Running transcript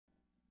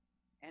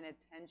and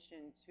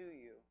attention to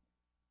you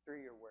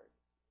through your word.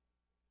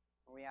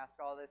 And we ask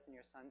all this in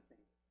your Son's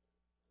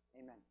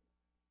name. Amen.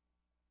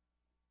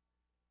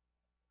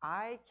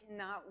 I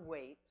cannot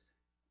wait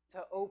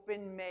to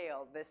open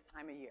mail this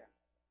time of year.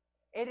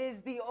 It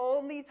is the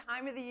only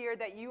time of the year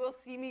that you will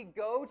see me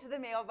go to the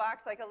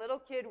mailbox like a little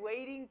kid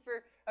waiting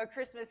for a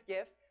Christmas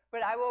gift,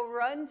 but I will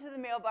run to the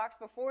mailbox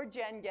before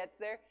Jen gets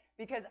there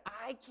because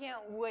I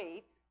can't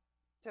wait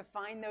to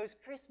find those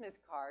Christmas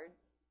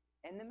cards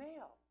in the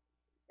mail.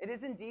 It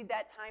is indeed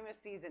that time of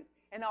season,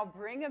 and I'll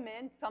bring them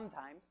in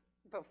sometimes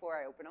before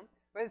I open them,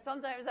 but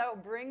sometimes I'll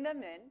bring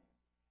them in,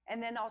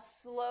 and then I'll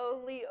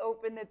slowly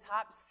open the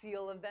top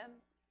seal of them,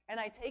 and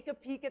I take a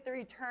peek at the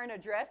return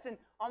address and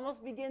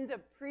almost begin to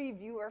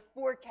preview or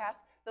forecast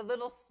the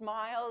little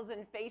smiles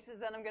and faces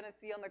that I'm going to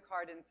see on the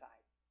card inside.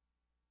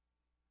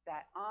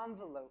 That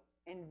envelope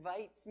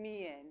invites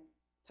me in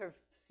to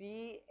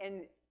see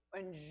and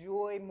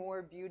enjoy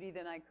more beauty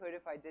than I could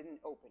if I didn't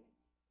open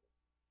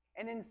it.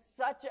 And in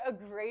such a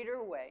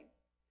greater way,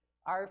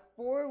 our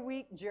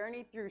 4-week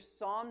journey through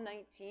Psalm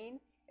 19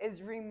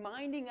 is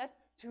reminding us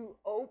to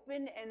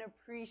open and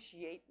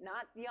appreciate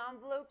not the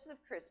envelopes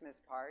of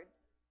Christmas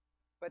cards,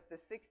 but the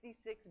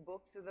 66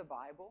 books of the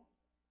Bible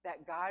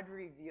that God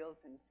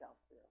reveals himself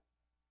through.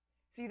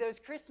 See, those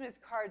Christmas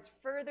cards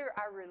further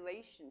our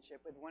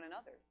relationship with one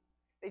another.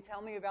 They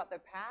tell me about the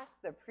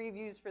past, the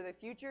previews for the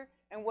future,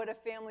 and what a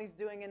family's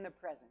doing in the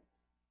present.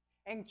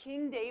 And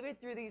King David,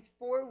 through these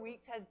 4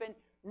 weeks, has been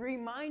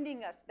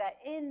reminding us that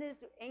in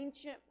this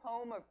ancient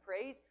poem of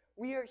praise,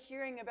 we are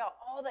hearing about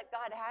all that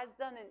God has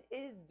done and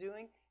is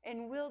doing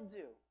and will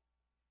do.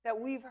 That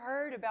we've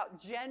heard about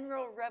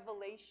general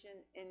revelation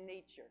in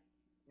nature,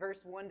 verse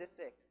 1 to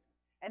 6.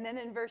 And then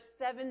in verse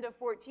 7 to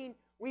 14,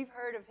 we've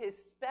heard of his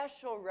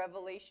special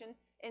revelation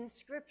in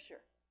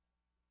Scripture.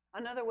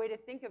 Another way to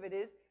think of it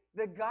is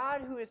the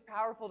God who is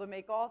powerful to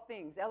make all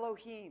things,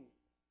 Elohim,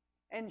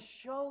 and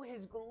show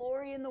his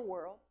glory in the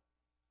world,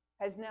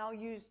 has now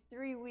used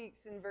 3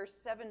 weeks in verse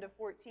 7 to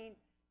 14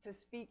 to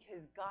speak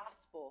his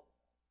gospel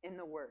in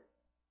the Word.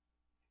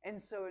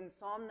 And so in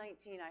Psalm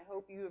 19, I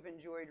hope you have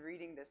enjoyed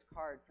reading this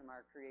card from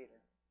our Creator.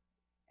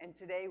 And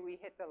today we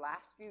hit the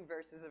last few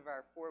verses of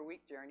our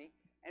 4-week journey,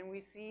 and we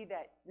see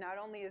that not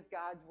only is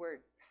God's Word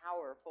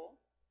powerful,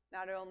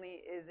 not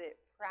only is it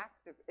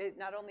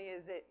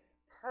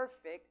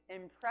perfect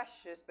and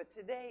precious, but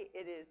today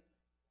it is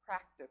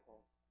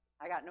practical.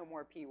 I got no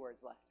more P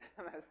words left.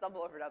 I'm going to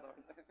stumble over another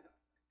one.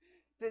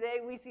 Today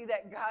we see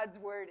that God's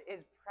Word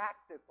is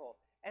practical.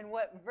 And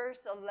what verse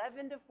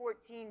 11 to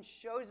 14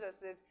 shows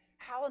us is,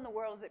 how in the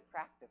world is it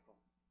practical?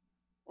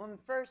 Well,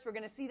 first we're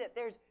going to see that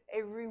there's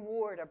a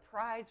reward, a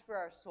prize for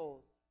our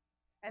souls.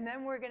 And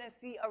then we're going to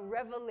see a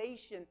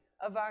revelation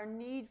of our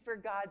need for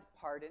God's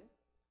pardon.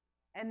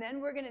 And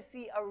then we're going to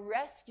see a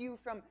rescue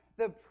from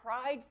the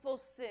prideful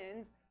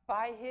sins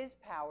by his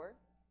power.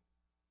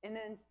 And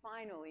then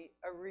finally,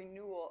 a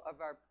renewal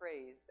of our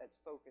praise that's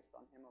focused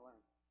on him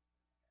alone.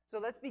 So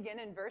let's begin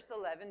in verse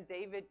 11.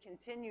 David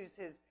continues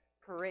his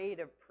parade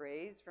of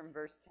praise from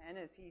verse 10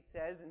 as he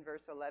says in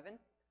verse 11,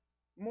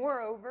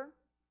 "Moreover,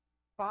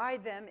 by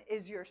them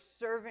is your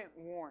servant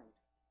warned.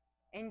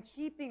 In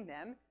keeping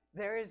them,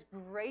 there is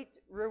great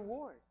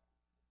reward."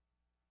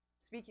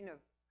 Speaking of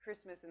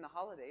Christmas and the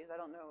holidays, I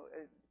don't know,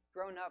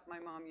 growing up, my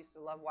mom used to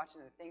love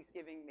watching the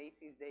Thanksgiving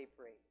Macy's Day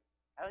Parade.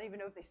 I don't even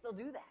know if they still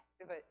do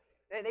that, but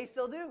they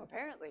still do,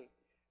 apparently.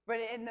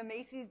 But in the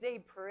Macy's Day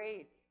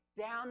Parade,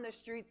 down the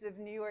streets of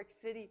New York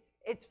City,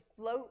 it's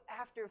float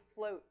after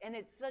float, and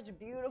it's such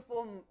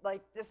beautiful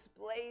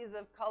displays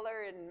of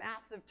color and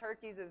massive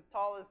turkeys as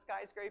tall as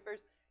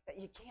skyscrapers that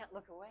you can't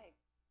look away.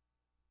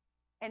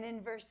 And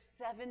in verse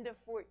 7 to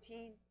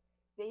 14,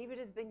 David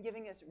has been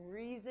giving us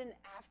reason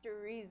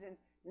after reason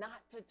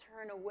not to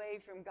turn away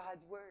from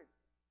God's word.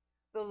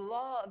 The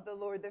law of the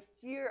Lord, the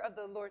fear of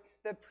the Lord,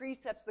 the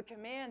precepts, the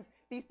commands,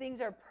 these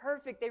things are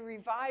perfect. They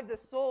revive the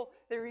soul.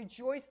 They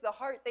rejoice the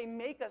heart. They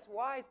make us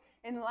wise.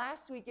 And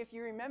last week, if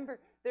you remember,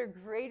 they're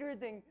greater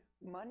than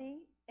money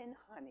and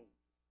honey.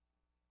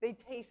 They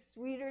taste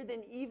sweeter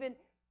than even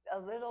a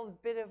little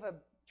bit of a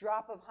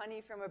drop of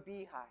honey from a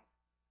beehive.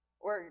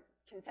 Or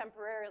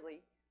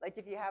contemporarily, like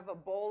if you have a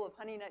bowl of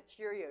Honey Nut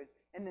Cheerios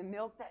and the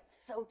milk that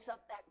soaks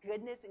up that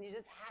goodness and you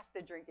just have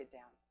to drink it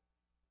down.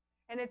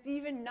 And it's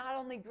even not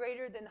only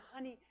greater than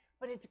honey,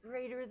 but it's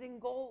greater than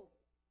gold.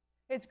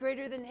 It's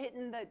greater than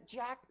hitting the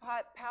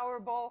jackpot,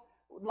 Powerball,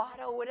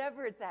 lotto,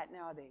 whatever it's at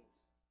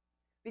nowadays.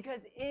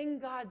 Because in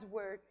God's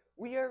word,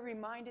 we are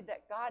reminded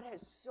that God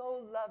has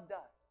so loved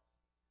us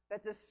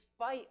that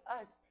despite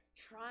us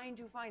trying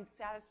to find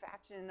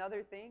satisfaction in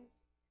other things,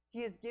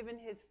 he has given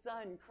his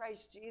son,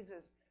 Christ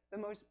Jesus, the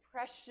most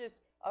precious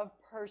of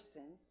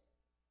persons,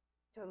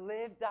 to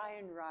live, die,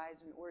 and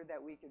rise in order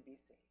that we could be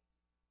saved.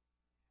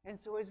 And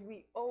so as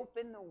we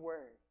open the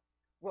word,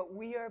 what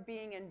we are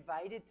being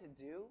invited to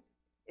do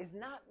is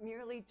not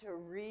merely to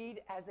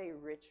read as a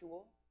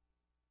ritual,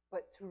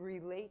 but to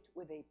relate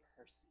with a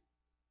person.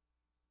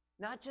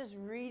 Not just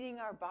reading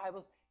our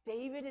Bibles.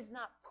 David is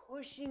not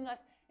pushing us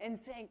and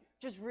saying,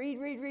 just read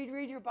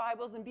your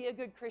Bibles and be a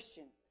good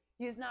Christian.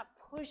 He is not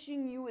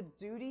pushing you with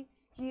duty.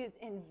 He is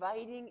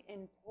inviting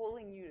and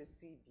pulling you to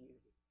see beauty.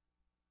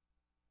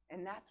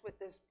 And that's what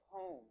this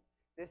poem,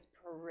 this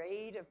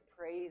parade of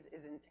praise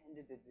is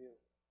intended to do.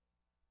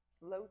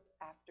 Float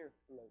after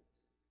float,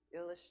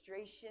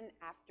 illustration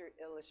after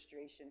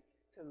illustration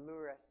to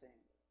lure us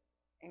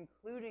in,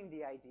 including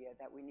the idea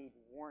that we need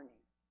warning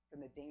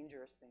from the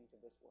dangerous things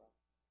of this world.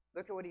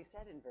 Look at what he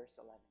said in verse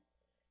 11.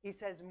 He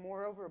says,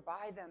 moreover,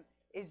 by them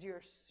is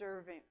your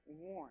servant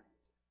warned.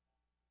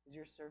 Is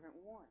your servant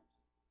warned?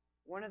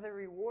 One of the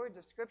rewards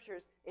of Scripture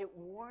is it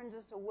warns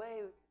us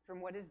away from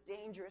what is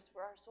dangerous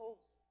for our souls.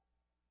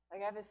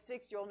 Like I have a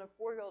 6-year-old and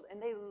a 4-year-old,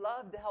 and they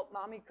love to help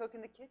mommy cook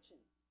in the kitchen.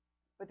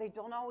 But they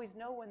don't always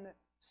know when the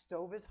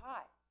stove is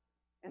hot.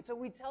 And so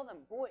we tell them,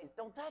 boys,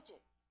 don't touch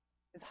it.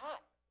 It's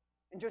hot.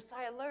 And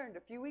Josiah learned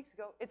a few weeks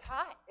ago, it's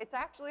hot. It's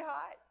actually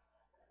hot.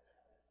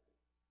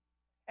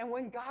 And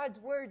when God's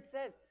word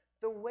says,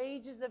 the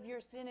wages of your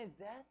sin is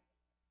death,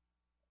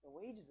 the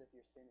wages of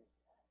your sin is death.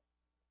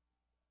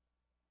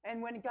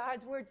 And when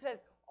God's word says,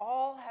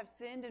 all have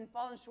sinned and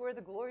fallen short of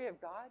the glory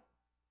of God,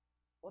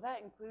 well,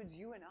 that includes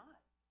you and I.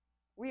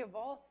 We have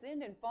all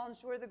sinned and fallen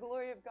short of the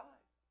glory of God.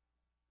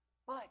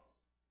 But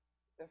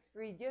the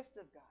free gift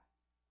of God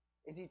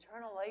is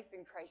eternal life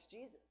in Christ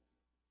Jesus.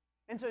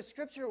 And so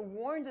Scripture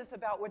warns us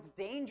about what's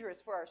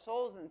dangerous for our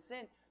souls and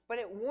sin, but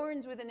it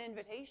warns with an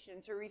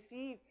invitation to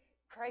receive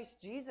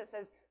Christ Jesus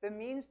as the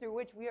means through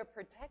which we are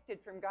protected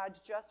from God's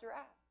just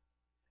wrath.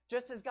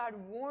 Just as God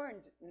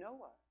warned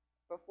Noah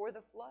before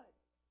the flood,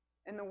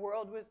 and the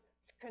world was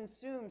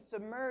consumed,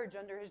 submerged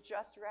under his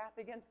just wrath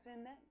against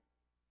sin then.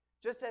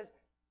 Just as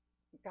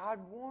God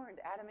warned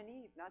Adam and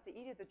Eve not to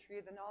eat of the tree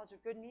of the knowledge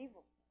of good and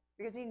evil,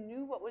 because he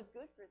knew what was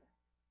good for them.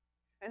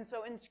 And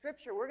so in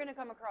Scripture, we're going to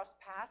come across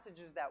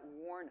passages that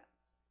warn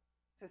us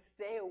to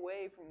stay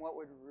away from what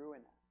would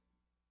ruin us.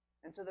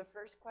 And so the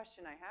first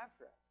question I have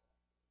for us,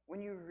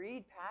 when you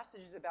read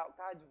passages about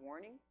God's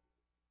warning,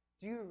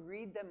 do you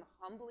read them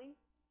humbly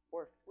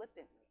or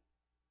flippantly?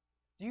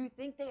 Do you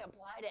think they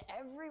apply to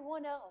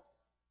everyone else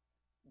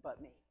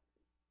but me?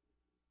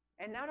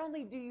 And not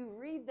only do you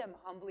read them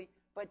humbly,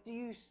 but do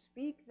you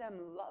speak them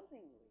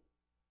lovingly?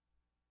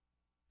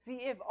 See,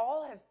 if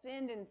all have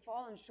sinned and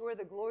fallen short of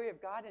the glory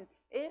of God, and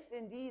if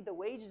indeed the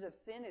wages of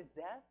sin is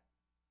death,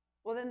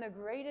 well then the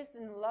greatest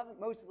and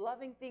most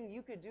loving thing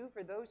you could do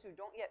for those who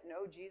don't yet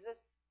know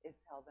Jesus is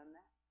tell them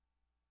that.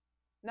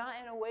 Not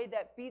in a way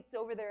that beats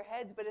over their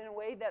heads, but in a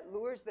way that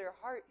lures their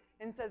heart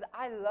and says,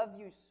 I love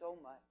you so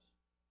much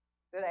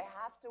that I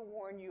have to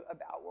warn you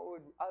about what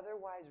would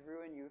otherwise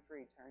ruin you for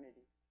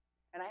eternity.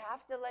 And I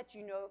have to let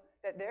you know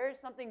that there is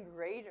something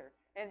greater,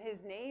 and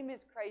his name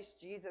is Christ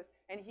Jesus,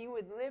 and he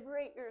would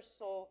liberate your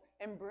soul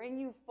and bring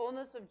you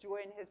fullness of joy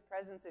in his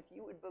presence if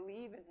you would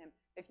believe in him,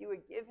 if you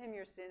would give him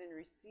your sin and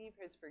receive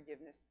his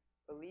forgiveness,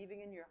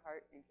 believing in your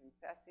heart and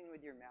confessing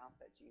with your mouth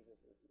that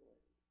Jesus is Lord.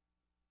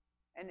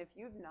 And if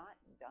you've not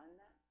done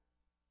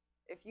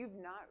that, if you've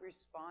not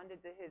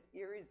responded to his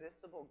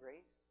irresistible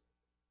grace,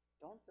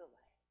 don't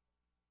delay.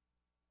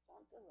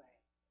 Don't delay.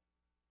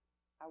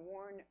 I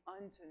warn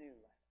unto new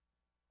life.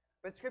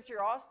 But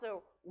Scripture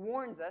also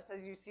warns us,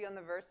 as you see on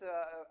the verse,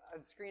 a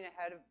screen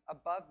ahead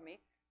above me,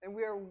 that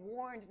we are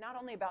warned not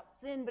only about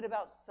sin, but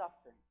about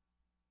suffering.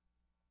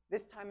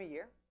 This time of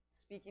year,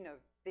 speaking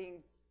of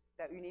things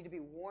that you need to be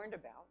warned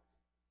about,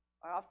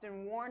 I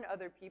often warn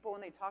other people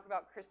when they talk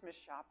about Christmas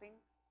shopping,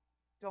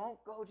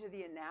 don't go to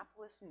the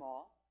Annapolis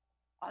Mall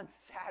on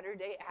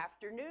Saturday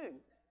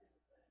afternoons.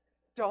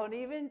 Don't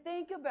even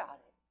think about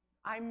it.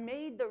 I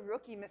made the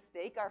rookie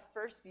mistake our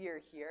first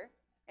year here,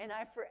 and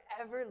I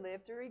forever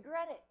live to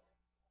regret it.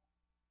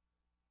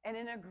 And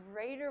in a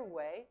greater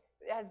way,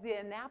 as the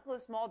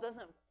Annapolis Mall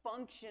doesn't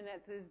function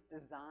as is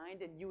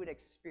designed and you would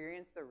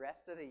experience the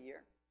rest of the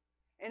year,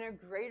 in a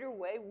greater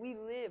way, we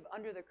live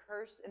under the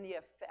curse and the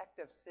effect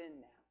of sin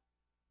now.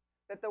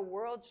 That the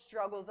world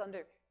struggles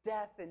under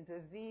death and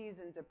disease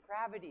and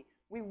depravity.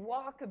 We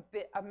walk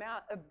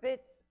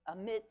amidst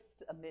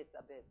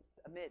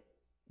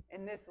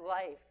in this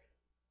life,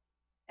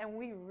 and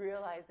we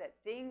realize that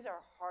things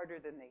are harder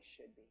than they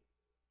should be.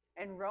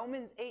 And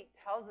Romans 8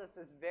 tells us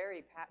this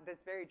very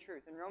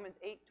truth. In Romans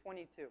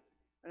 8:22,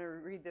 I'm going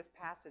to read this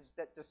passage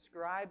that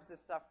describes the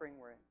suffering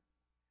we're in.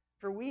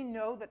 For we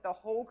know that the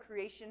whole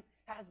creation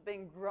has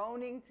been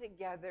groaning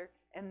together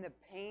in the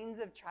pains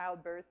of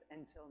childbirth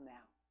until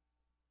now.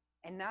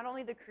 And not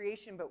only the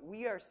creation, but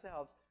we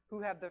ourselves,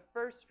 who have the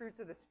first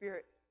fruits of the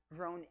Spirit,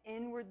 groan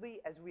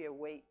inwardly as we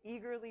await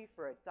eagerly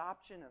for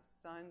adoption of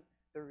sons,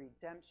 the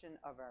redemption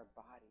of our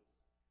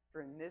bodies.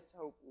 For in this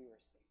hope we were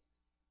saved.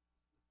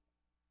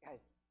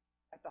 Guys,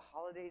 at the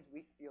holidays,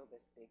 we feel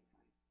this big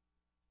time.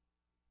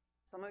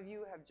 Some of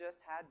you have just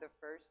had the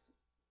first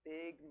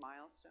big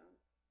milestone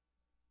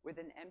with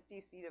an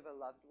empty seat of a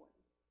loved one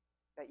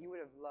that you would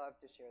have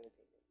loved to share the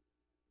table.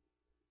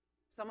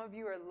 Some of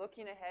you are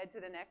looking ahead to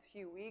the next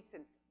few weeks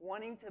and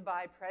wanting to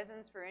buy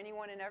presents for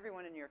anyone and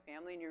everyone in your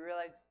family, and you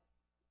realize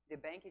the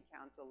bank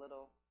account's a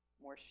little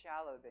more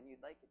shallow than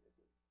you'd like it to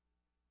be.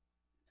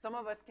 Some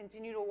of us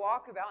continue to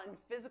walk about in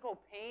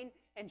physical pain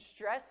and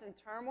stress and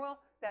turmoil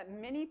that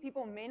many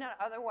people may not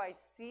otherwise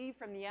see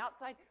from the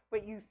outside,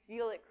 but you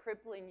feel it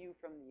crippling you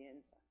from the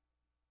inside.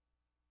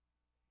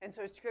 And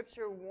so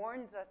Scripture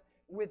warns us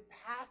with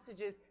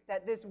passages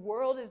that this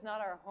world is not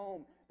our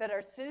home, that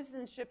our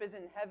citizenship is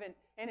in heaven,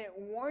 and it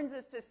warns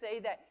us to say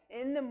that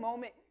in the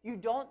moment, you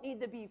don't need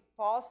to be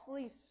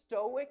falsely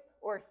stoic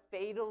or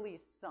fatally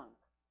sunk.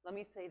 Let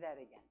me say that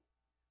again.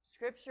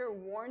 Scripture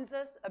warns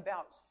us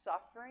about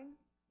suffering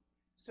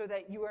so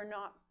that you are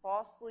not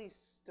falsely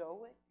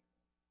stoic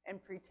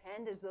and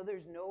pretend as though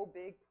there's no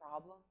big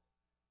problem,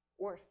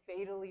 or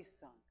fatally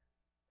sunk,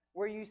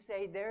 where you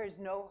say there is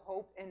no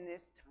hope in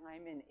this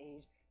time and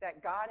age,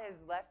 that God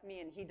has left me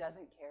and he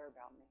doesn't care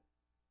about me.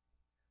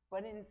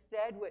 But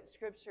instead, what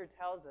Scripture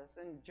tells us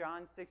in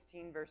John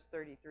 16, verse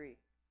 33,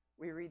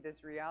 we read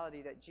this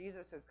reality that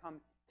Jesus has come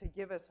to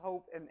give us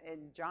hope.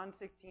 In John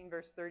 16,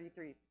 verse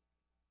 33,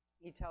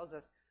 he tells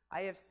us,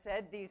 I have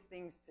said these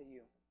things to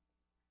you,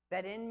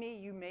 that in me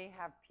you may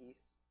have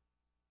peace.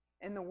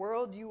 In the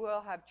world you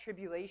will have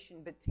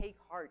tribulation, but take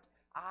heart,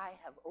 I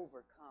have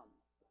overcome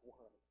the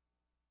world.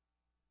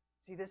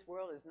 See, this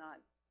world is not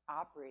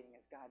operating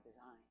as God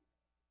designed.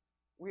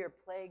 We are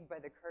plagued by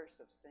the curse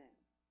of sin.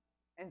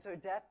 And so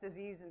death,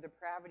 disease, and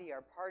depravity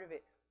are part of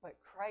it. But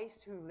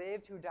Christ, who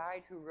lived, who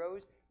died, who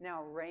rose,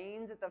 now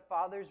reigns at the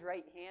Father's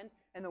right hand.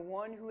 And the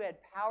one who had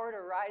power to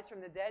rise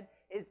from the dead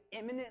is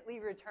imminently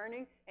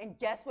returning. And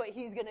guess what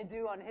he's going to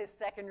do on his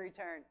second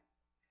return?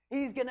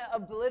 He's going to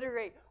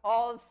obliterate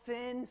all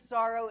sin,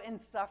 sorrow, and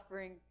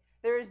suffering.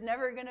 There is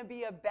never going to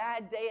be a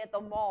bad day at the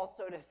mall,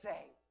 so to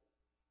say.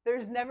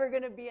 There's never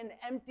going to be an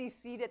empty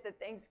seat at the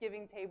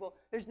Thanksgiving table.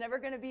 There's never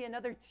going to be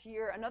another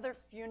tear, another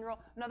funeral,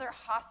 another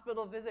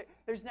hospital visit.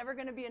 There's never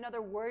going to be another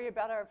worry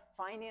about our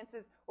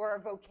finances or our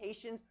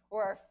vocations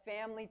or our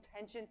family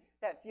tension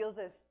that feels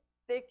as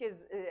thick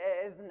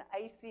as an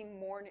icy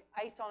morning,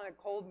 ice on a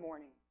cold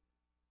morning.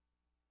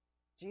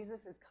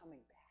 Jesus is coming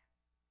back.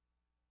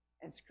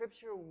 And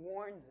Scripture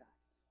warns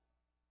us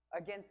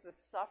against the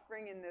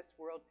suffering in this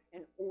world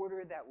in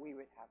order that we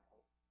would have hope.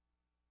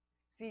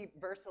 See,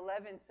 verse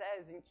 11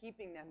 says, in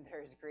keeping them,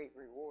 there is great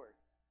reward.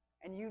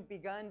 And you've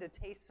begun to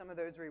taste some of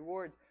those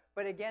rewards.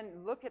 But again,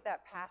 look at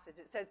that passage.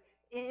 It says,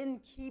 in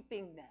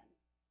keeping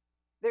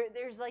them.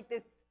 There's like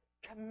this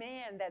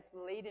command that's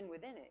laden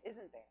within it,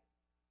 isn't there?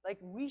 Like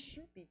we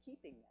should be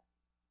keeping them.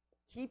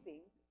 Keeping,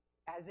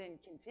 as in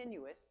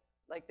continuous,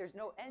 like there's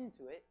no end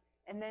to it.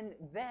 And then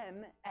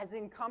them, as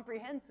in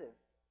comprehensive.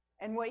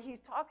 And what he's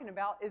talking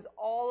about is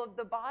all of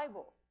the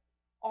Bible.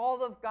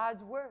 All of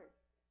God's Word.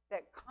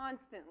 That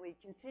constantly,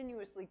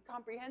 continuously,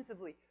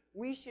 comprehensively,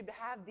 we should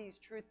have these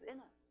truths in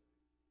us.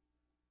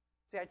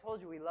 See, I told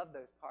you we love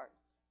those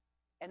cards.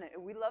 And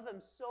we love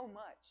them so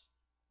much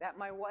that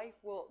my wife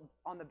will,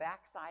 on the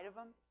back side of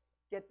them,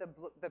 get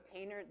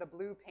the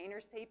blue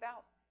painter's tape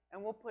out,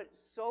 and we'll put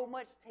so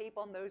much tape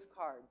on those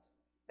cards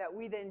that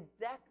we then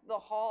deck the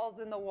halls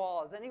and the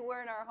walls,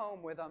 anywhere in our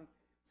home with them,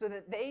 so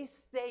that they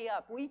stay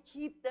up. We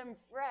keep them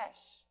fresh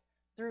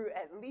through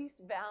at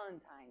least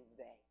Valentine's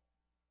Day.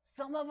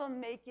 Some of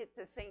them make it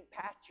to St.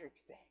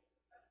 Patrick's Day.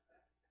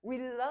 We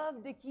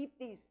love to keep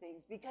these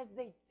things because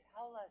they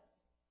tell us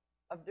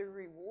of the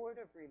reward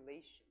of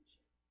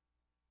relationship.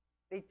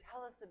 They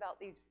tell us about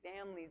these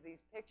families,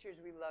 these pictures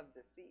we love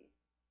to see.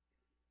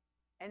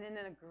 And in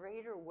a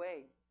greater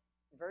way,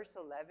 verse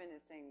 11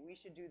 is saying we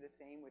should do the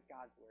same with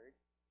God's Word.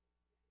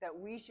 That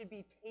we should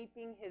be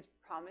taping his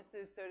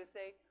promises, so to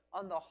say,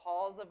 on the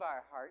halls of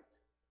our heart.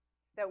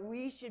 That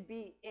we should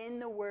be in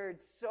the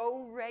Word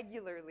so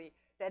regularly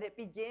that it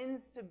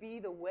begins to be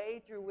the way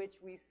through which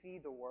we see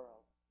the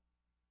world.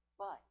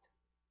 But,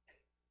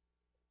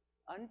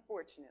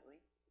 unfortunately,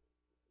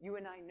 you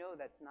and I know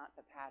that's not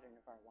the pattern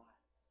of our lives.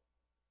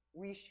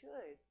 We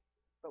should,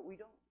 but we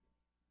don't.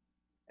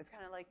 It's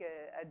kind of like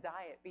a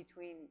diet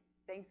between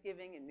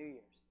Thanksgiving and New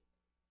Year's.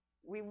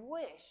 We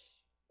wish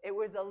it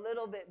was a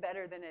little bit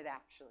better than it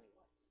actually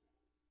was.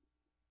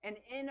 And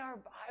in our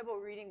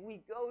Bible reading,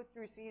 we go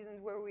through seasons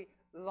where we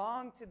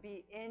long to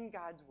be in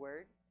God's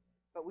Word,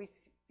 but we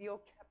feel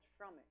kept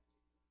from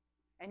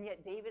it. And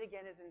yet David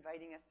again is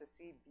inviting us to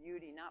see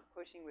beauty, not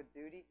pushing with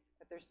duty,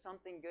 that there's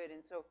something good.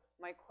 And so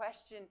my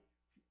question,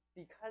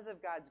 because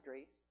of God's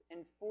grace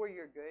and for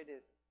your good,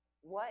 is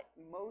what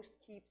most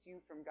keeps you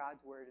from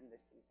God's Word in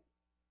this season?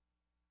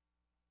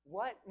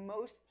 What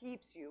most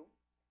keeps you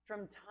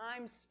from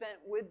time spent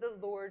with the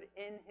Lord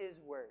in his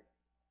Word?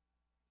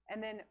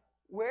 And then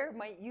where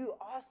might you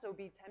also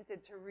be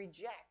tempted to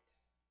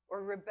reject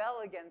or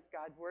rebel against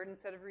God's Word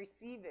instead of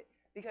receive it?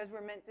 Because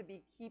we're meant to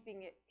be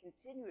keeping it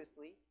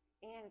continuously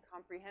and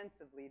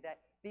comprehensively, that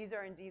these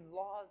are indeed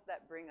laws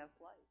that bring us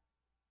life.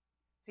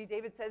 See,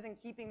 David says in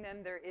keeping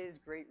them there is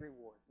great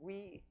reward.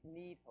 We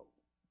need hope.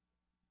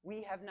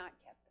 We have not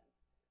kept them.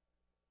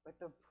 But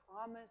the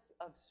promise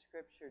of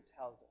Scripture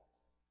tells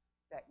us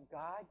that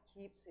God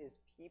keeps his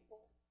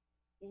people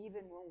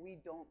even when we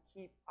don't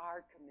keep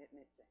our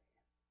commitment to him.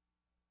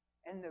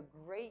 And the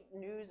great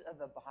news of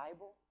the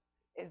Bible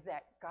is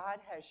that God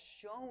has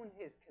shown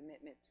his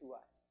commitment to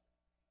us,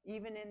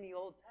 even in the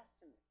Old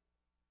Testament.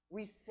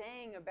 We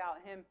sang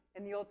about him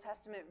in the Old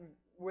Testament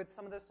with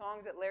some of the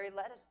songs that Larry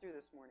led us through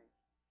this morning.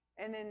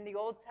 And in the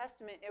Old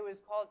Testament, it was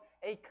called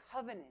a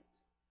covenant,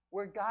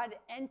 where God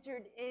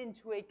entered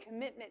into a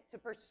commitment to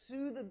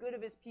pursue the good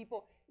of his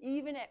people,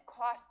 even at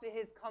cost to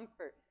his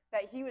comfort,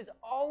 that he was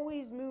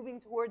always moving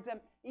towards them,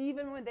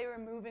 even when they were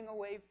moving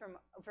away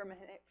from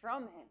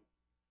him.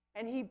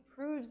 And he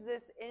proves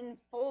this in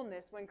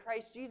fullness when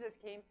Christ Jesus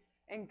came,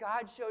 and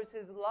God shows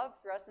his love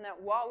for us, and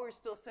that while we're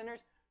still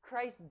sinners,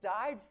 Christ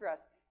died for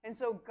us. And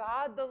so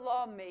God, the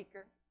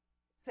lawmaker,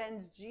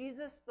 sends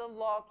Jesus, the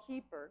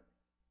lawkeeper,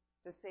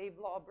 to save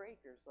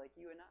lawbreakers like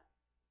you and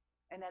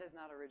I. And that is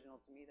not original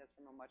to me. That's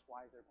from a much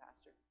wiser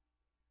pastor.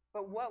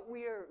 But what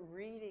we are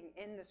reading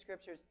in the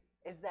scriptures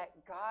is that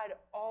God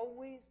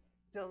always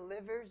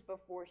delivers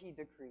before he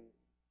decrees.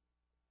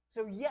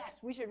 So yes,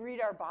 we should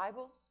read our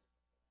Bibles.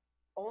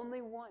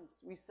 Only once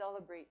we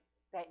celebrate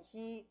that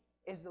he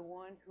is the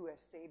one who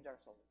has saved our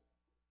souls.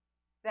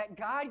 That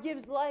God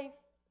gives life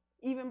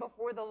even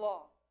before the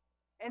law.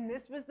 And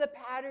this was the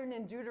pattern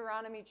in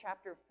Deuteronomy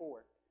chapter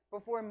 4.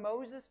 Before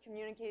Moses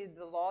communicated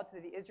the law to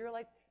the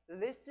Israelites,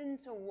 listen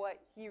to what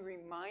he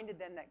reminded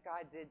them that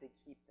God did to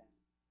keep them.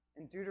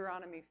 In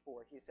Deuteronomy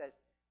 4, he says,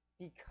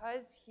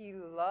 because he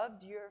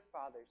loved your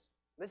fathers.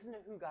 Listen to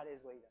who God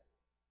is, what he does.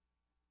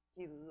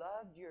 He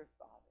loved your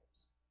fathers.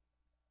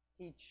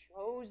 He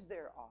chose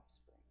their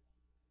offspring.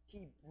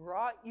 He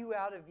brought you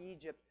out of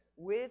Egypt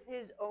with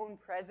his own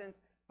presence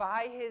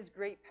by his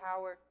great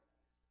power.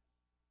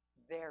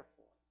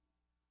 Therefore,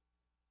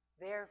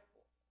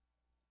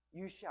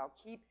 you shall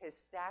keep his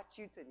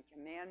statutes and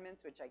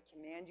commandments, which I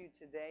command you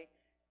today,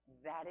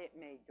 that it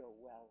may go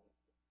well with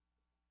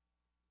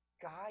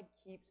you. God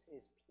keeps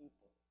his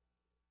people.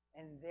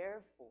 And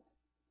therefore,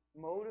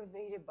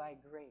 motivated by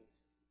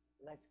grace,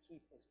 let's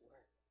keep his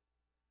word.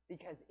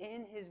 Because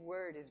in his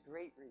word is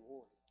great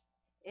reward.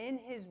 In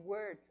his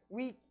word,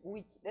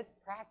 this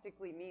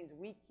practically means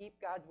we keep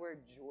God's word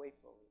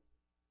joyfully,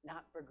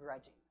 not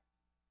begrudgingly.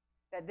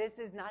 That this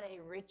is not a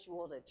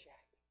ritual to check.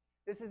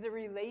 This is a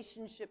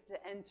relationship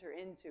to enter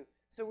into.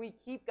 So we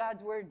keep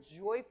God's word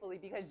joyfully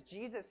because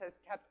Jesus has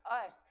kept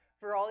us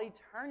for all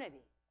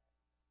eternity.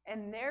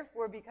 And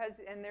therefore,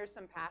 and there's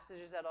some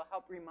passages that'll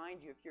help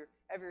remind you if you're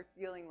ever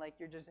feeling like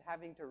you're just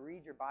having to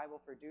read your Bible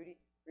for duty,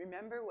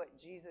 remember what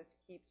Jesus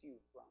keeps you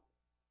from.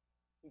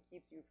 He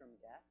keeps you from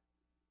death.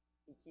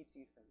 He keeps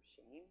you from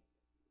shame.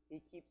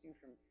 He keeps you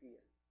from fear.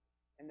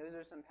 And those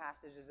are some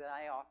passages that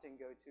I often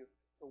go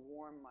to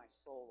warm my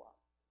soul up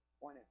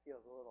when it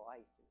feels a little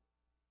icy.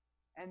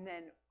 And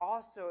then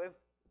also, if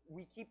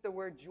we keep the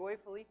word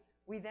joyfully,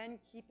 we then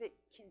keep it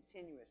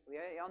continuously.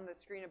 On the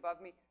screen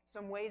above me,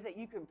 some ways that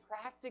you can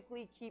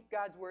practically keep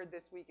God's word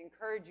this week.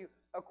 Encourage you,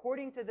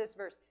 according to this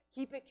verse,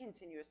 keep it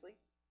continuously.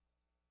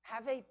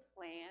 Have a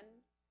plan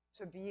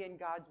to be in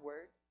God's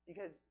word,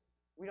 because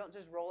we don't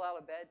just roll out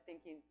of bed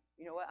thinking,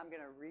 you know what, I'm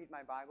going to read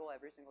my Bible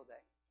every single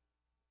day.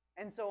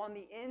 And so on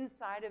the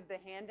inside of the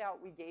handout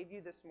we gave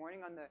you this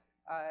morning, on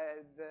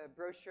the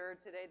brochure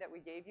today that we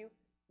gave you,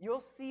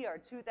 you'll see our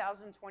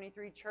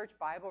 2023 church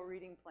Bible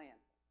reading plan.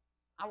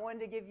 I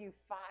wanted to give you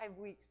 5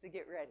 weeks to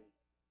get ready.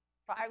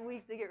 5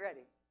 weeks to get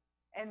ready.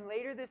 And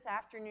later this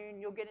afternoon,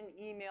 you'll get an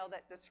email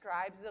that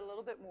describes it a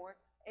little bit more,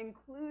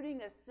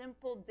 including a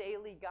simple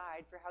daily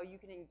guide for how you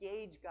can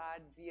engage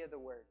God via the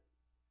Word.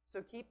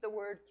 So keep the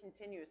Word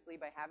continuously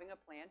by having a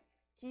plan.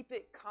 Keep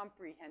it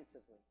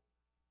comprehensively.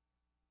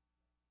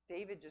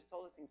 David just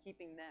told us in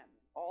keeping them,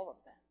 all of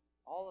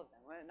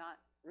them. We're not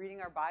reading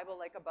our Bible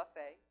like a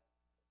buffet,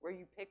 where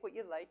you pick what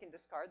you like and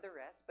discard the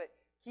rest, but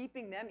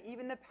keeping them,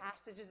 even the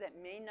passages that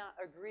may not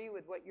agree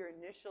with what your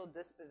initial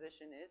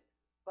disposition is,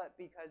 but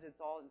because it's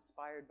all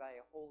inspired by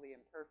a holy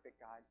and perfect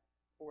God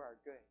for our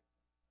good.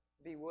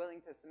 Be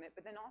willing to submit,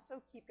 but then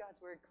also keep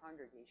God's word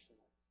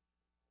congregationally.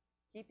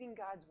 Keeping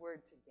God's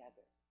word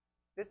together.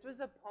 This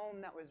was a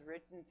poem that was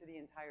written to the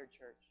entire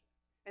church.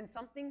 And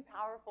something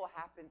powerful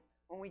happens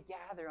when we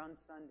gather on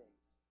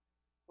Sundays,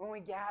 when we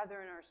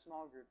gather in our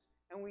small groups,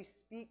 and we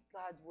speak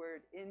God's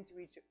word into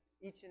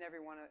each and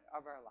every one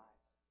of our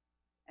lives.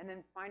 And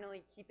then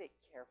finally, keep it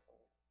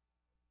carefully.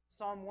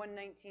 Psalm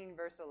 119,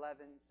 verse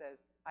 11 says,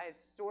 I have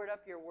stored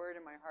up your word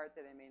in my heart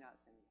that I may not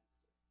sin against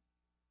you.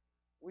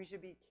 We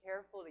should be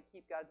careful to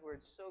keep God's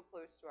word so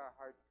close to our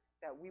hearts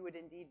that we would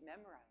indeed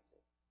memorize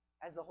it,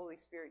 as the Holy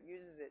Spirit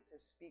uses it to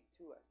speak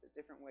to us at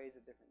different ways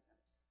at different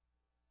times.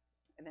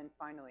 And then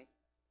finally,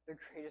 the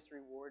greatest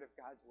reward of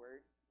God's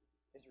word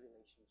is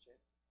relationship,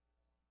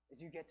 as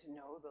you get to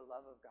know the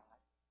love of God.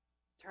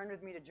 Turn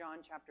with me to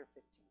John chapter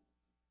 15.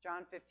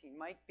 John 15.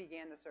 Mike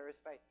began the service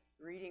by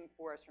reading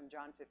for us from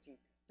John 15.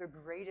 The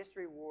greatest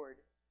reward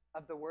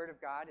of the Word of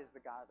God is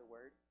the God of the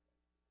Word.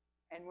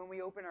 And when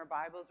we open our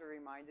Bibles, we're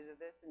reminded of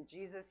this. And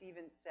Jesus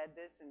even said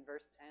this in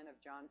verse 10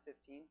 of John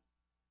 15.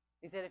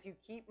 He said, if you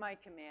keep my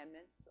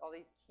commandments, all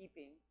these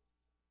keeping,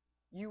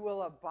 you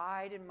will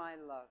abide in my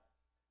love,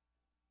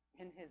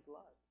 in his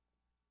love.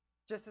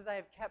 Just as I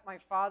have kept my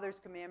Father's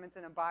commandments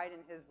and abide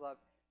in his love,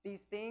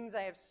 these things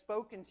I have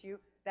spoken to you,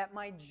 that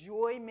my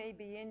joy may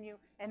be in you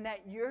and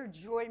that your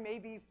joy may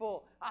be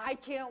full. I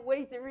can't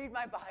wait to read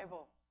my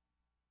Bible.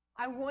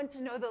 I want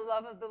to know the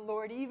love of the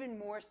Lord even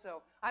more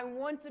so. I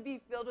want to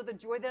be filled with a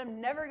joy that I'm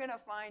never going to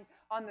find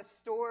on the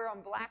store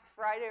on Black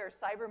Friday or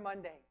Cyber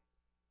Monday.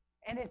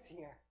 And it's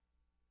here.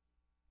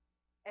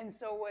 And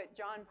so what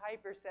John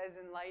Piper says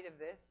in light of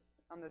this,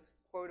 on this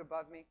quote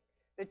above me,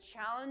 the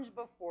challenge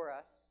before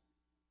us,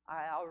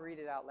 I'll read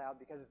it out loud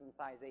because it's in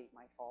size 8,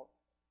 my fault.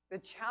 The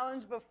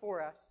challenge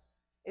before us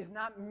is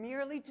not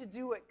merely to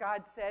do what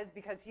God says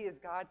because he is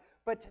God,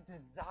 but to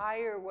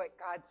desire what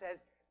God says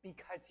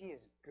because he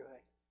is good.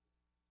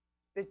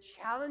 The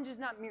challenge is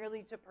not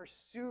merely to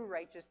pursue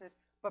righteousness,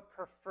 but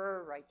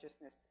prefer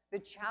righteousness. The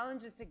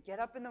challenge is to get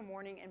up in the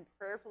morning and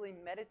prayerfully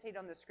meditate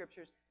on the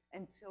scriptures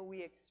until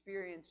we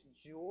experience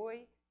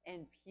joy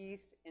and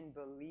peace in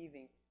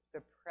believing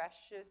the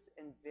precious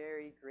and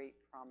very great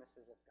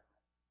promises of God.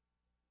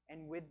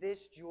 And with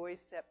this joy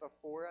set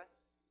before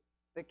us,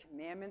 the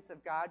commandments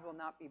of God will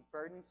not be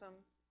burdensome,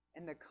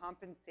 and the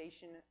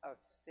compensation of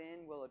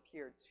sin will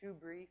appear too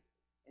brief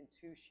and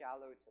too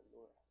shallow to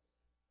lure us.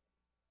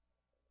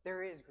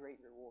 There is great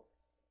reward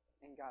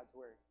in God's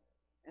word.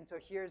 And so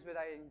here's what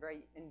I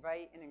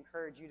invite and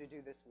encourage you to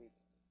do this week.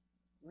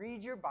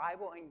 Read your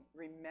Bible and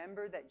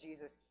remember that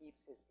Jesus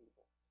keeps his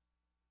people.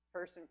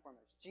 First and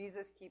foremost,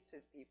 Jesus keeps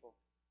his people.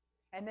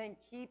 And then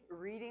keep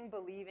reading,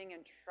 believing,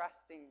 and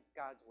trusting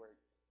God's word,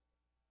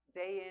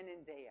 day in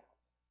and day out.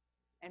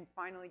 And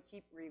finally,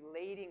 keep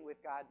relating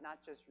with God, not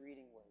just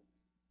reading words.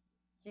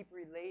 Keep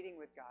relating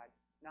with God,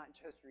 not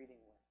just reading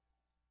words.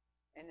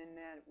 And in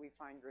that, we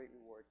find great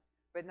reward.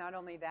 But not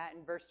only that,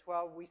 in verse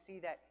 12, we see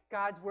that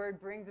God's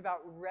word brings about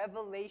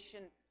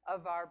revelation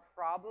of our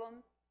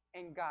problem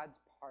and God's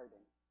pardon.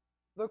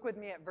 Look with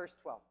me at verse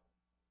 12.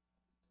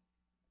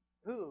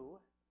 Who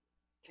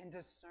can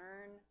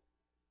discern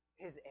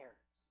his errors?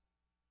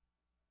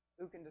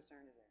 Who can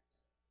discern his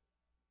errors?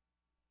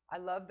 I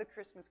love the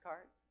Christmas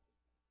cards,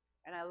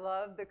 and I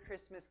love the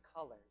Christmas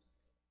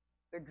colors,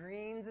 the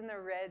greens and the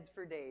reds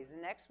for days.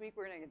 And next week,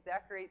 we're going to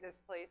decorate this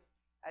place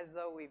as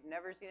though we've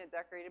never seen it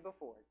decorated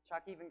before.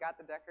 Chuck even got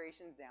the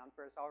decorations down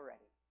for us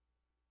already.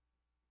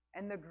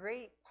 And the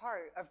great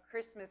part of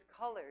Christmas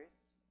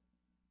colors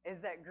is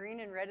that green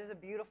and red is a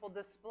beautiful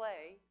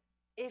display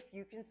if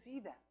you can see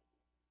them.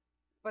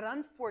 But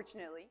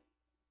unfortunately,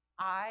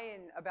 I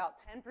and about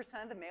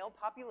 10% of the male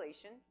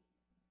population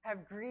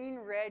have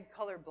green-red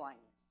color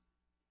blindness.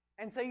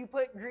 And so you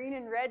put green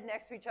and red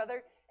next to each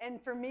other,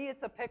 and for me,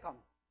 it's a pick-em.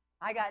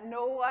 I got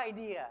no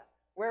idea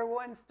where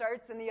one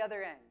starts and the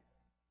other ends.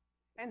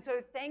 And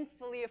so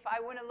thankfully, if I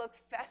want to look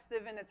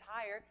festive in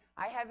attire,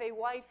 I have a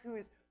wife who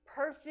is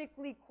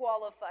perfectly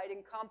qualified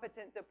and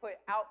competent to put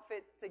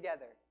outfits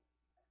together,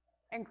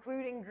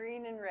 including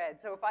green and red.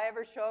 So if I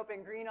ever show up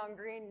in green on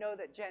green, know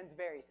that Jen's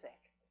very sick.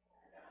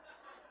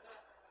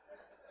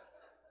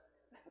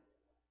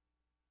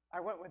 I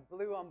went with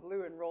blue on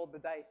blue and rolled the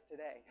dice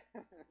today.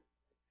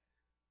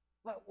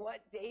 But what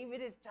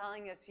David is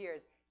telling us here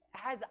is,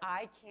 as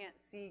I can't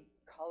see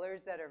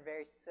colors that are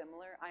very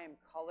similar, I am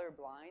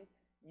colorblind,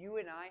 you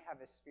and I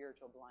have a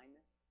spiritual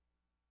blindness.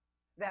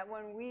 That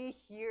when we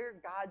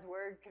hear God's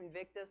word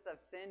convict us of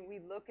sin, we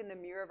look in the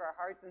mirror of our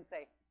hearts and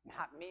say,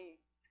 not me.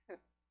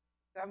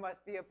 That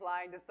must be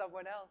applying to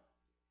someone else.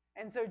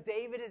 And so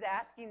David is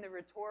asking the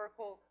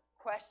rhetorical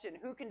question,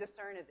 who can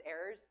discern his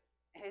errors?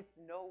 And it's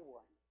no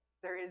one.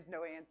 There is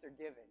no answer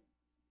given.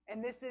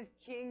 And this is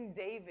King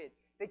David,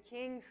 the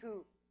king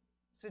who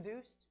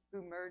seduced,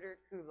 who murdered,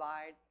 who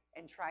lied,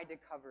 and tried to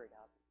cover it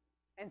up.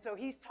 And so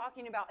he's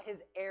talking about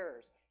his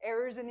errors.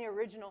 Errors in the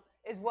original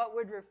is what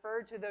would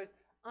refer to those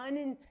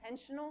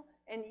unintentional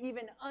and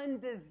even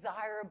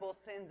undesirable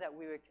sins that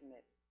we would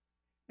commit.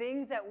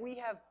 Things that we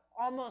have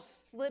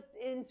almost slipped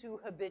into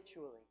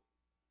habitually,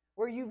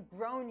 where you've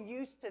grown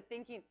used to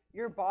thinking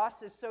your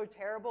boss is so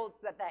terrible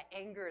that that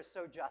anger is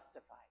so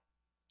justified.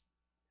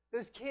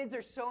 Those kids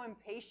are so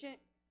impatient,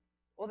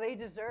 well, they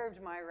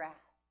deserved my wrath.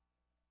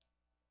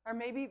 Or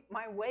maybe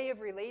my way of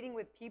relating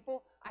with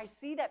people, I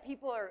see that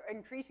people are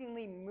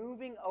increasingly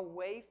moving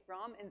away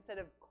from instead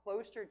of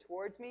closer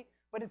towards me,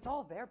 but it's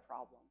all their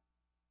problem.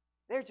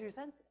 They're too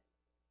sensitive.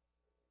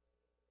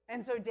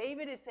 And so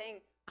David is saying,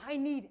 I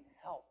need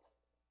help.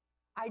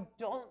 I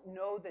don't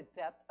know the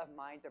depth of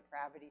my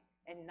depravity,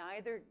 and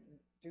neither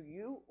do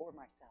you or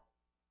myself.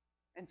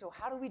 And so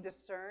how do we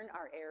discern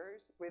our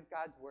errors with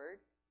God's word?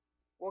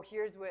 Well,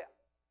 here's what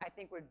I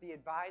think would be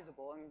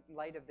advisable in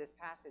light of this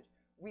passage.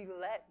 We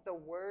let the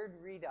word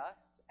read us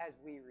as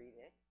we read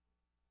it.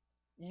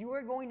 You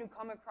are going to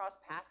come across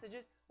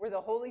passages where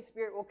the Holy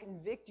Spirit will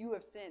convict you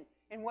of sin.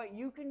 And what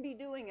you can be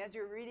doing as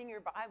you're reading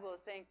your Bible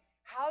is saying,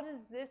 how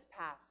does this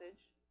passage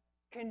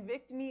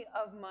convict me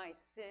of my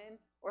sin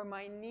or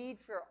my need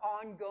for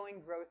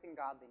ongoing growth in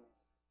godliness?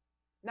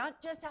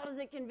 Not just how does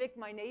it convict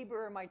my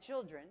neighbor or my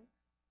children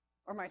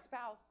or my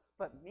spouse,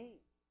 but me.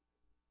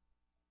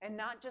 And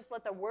not just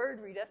let the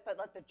word read us, but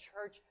let the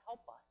church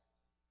help us.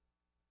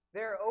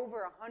 There are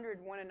over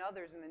 100 one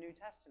another's in the New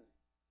Testament.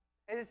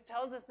 And this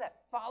tells us that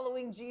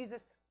following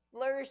Jesus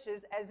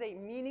flourishes as a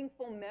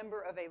meaningful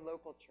member of a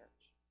local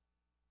church.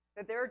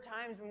 That there are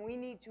times when we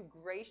need to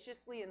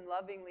graciously and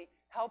lovingly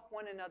help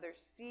one another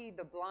see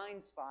the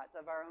blind spots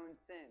of our own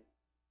sin.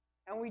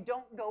 And we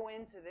don't go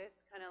into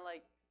this kind of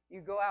like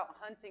you go out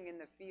hunting in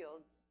the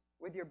fields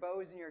with your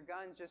bows and your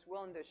guns, just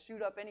willing to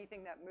shoot up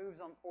anything that moves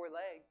on four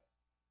legs.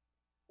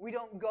 We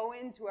don't go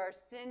into our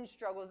sin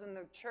struggles in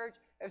the church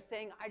of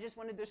saying, I just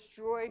want to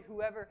destroy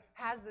whoever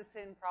has the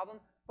sin problem.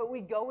 But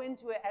we go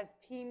into it as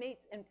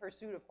teammates in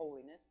pursuit of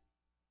holiness.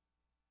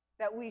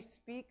 That we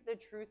speak the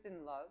truth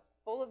in love,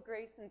 full of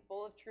grace and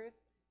full of truth,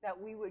 that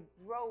we would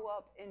grow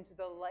up into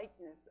the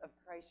likeness of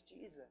Christ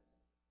Jesus.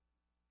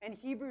 And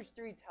Hebrews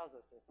 3 tells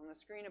us this on the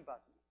screen above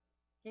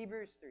me.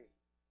 Hebrews 3.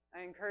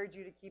 I encourage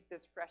you to keep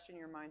this fresh in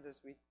your minds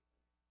this week.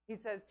 He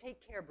says,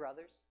 take care,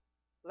 brothers,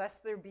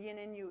 lest there be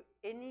in you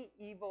any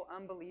evil,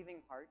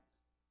 unbelieving heart,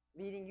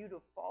 leading you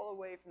to fall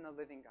away from the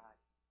living God.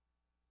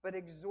 But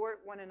exhort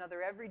one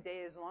another every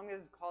day as long as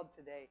it's called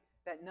today,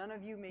 that none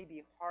of you may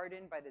be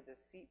hardened by the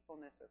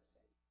deceitfulness of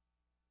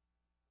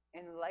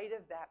sin. In light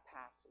of that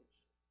passage,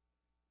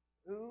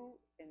 who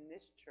in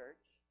this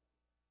church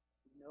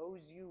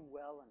knows you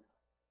well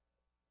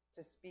enough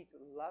to speak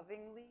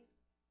lovingly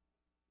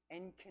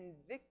and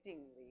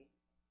convictingly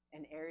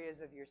in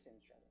areas of your sin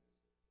struggles?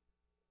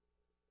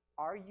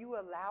 Are you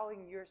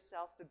allowing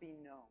yourself to be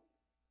known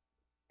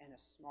in a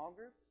small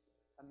group,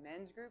 a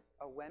men's group,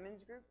 a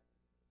women's group,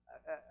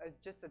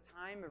 just a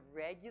time of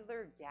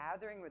regular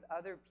gathering with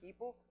other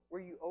people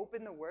where you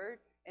open the Word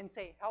and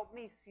say, help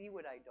me see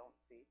what I don't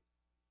see?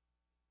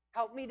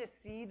 Help me to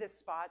see the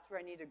spots where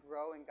I need to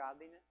grow in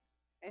godliness?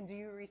 And do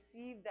you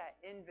receive that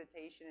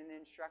invitation and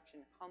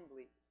instruction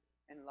humbly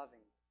and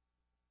lovingly?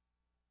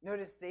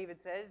 Notice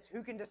David says,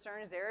 who can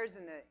discern his errors?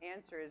 And the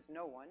answer is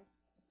no one.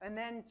 And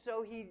then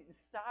so he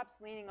stops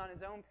leaning on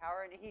his own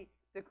power and he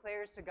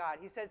declares to God.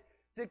 He says,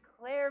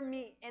 declare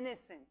me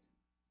innocent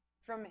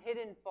from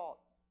hidden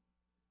faults.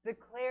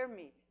 Declare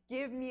me.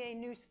 Give me a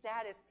new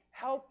status.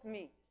 Help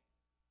me.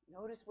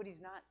 Notice what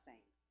he's not saying.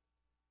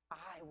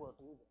 I will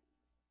do this.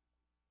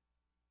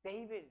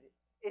 David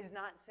is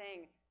not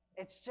saying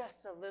it's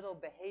just a little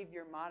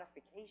behavior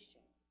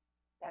modification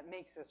that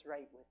makes us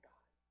right with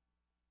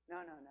God. No,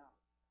 no, no.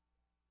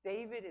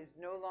 David is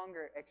no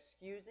longer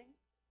excusing.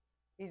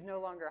 He's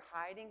no longer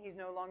hiding. He's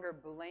no longer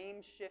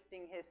blame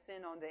shifting his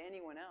sin onto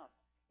anyone else.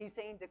 He's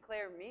saying,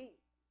 declare me.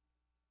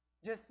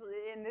 Just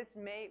in this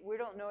we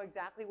don't know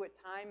exactly what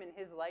time in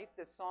his life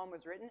this psalm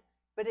was written,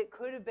 but it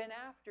could have been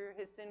after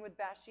his sin with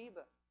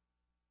Bathsheba.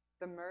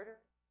 The murder,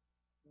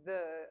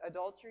 the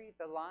adultery,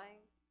 the lying.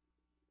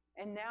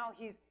 And now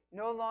he's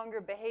no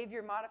longer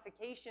behavior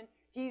modification.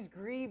 He's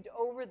grieved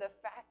over the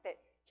fact that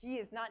he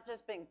has not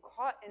just been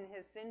caught in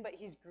his sin, but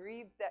he's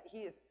grieved that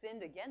he has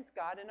sinned against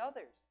God and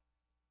others.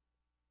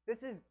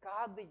 This is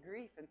godly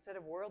grief instead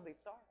of worldly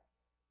sorrow.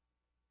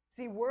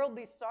 See,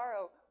 worldly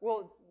sorrow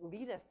will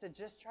lead us to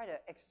just try to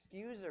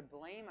excuse or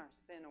blame our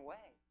sin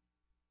away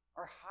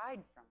or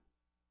hide from it.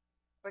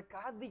 But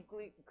godly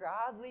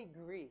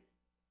grief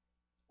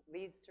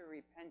leads to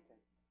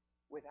repentance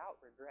without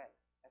regret,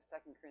 as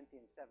 2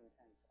 Corinthians 7:10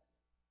 says.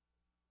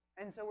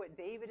 And so what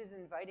David is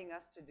inviting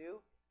us to do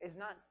is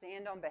not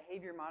stand on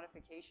behavior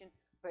modification,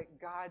 but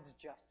God's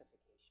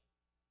justification.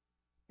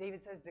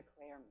 David says,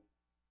 declare me.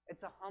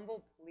 It's a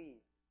humble plea.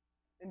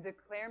 And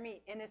declare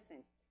me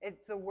innocent.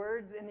 It's the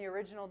words in the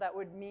original that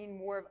would mean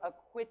more of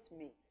acquit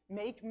me,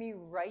 make me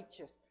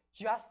righteous,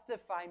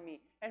 justify me.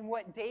 And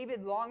what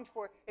David longed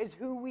for is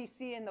who we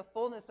see in the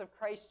fullness of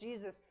Christ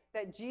Jesus,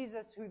 that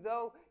Jesus, who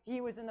though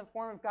he was in the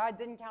form of God,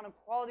 didn't count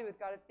equality with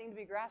God a thing to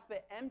be grasped,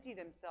 but emptied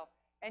himself.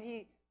 And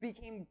he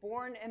became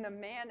born in the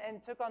man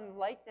and took on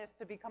likeness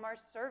to become our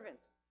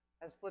servant,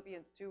 as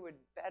Philippians 2 would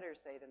better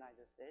say than I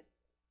just did.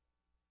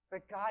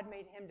 But God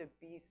made him to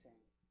be sin,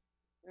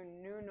 who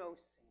knew no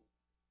sin,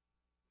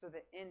 so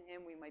that in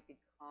him we might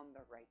become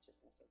the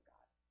righteousness of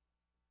God.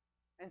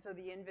 And so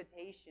the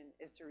invitation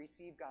is to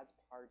receive God's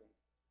pardon.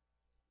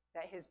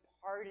 That his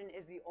pardon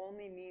is the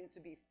only means to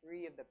be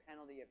free of the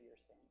penalty of your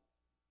sin.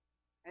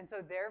 And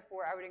so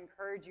therefore, I would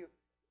encourage you,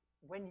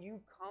 when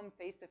you come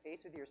face to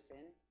face with your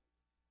sin,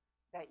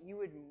 that you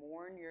would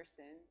mourn your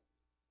sin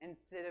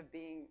instead of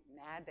being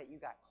mad that you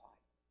got caught.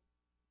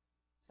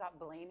 Stop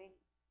blaming.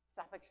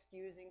 Stop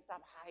excusing.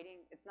 Stop hiding.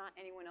 It's not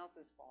anyone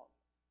else's fault.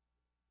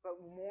 But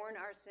mourn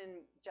our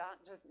sin,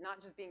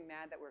 not just being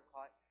mad that we're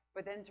caught,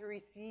 but then to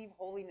receive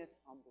holiness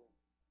humbly.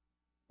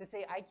 To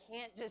say, I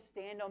can't just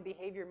stand on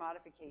behavior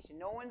modification.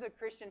 No one's a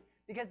Christian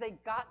because they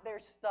got their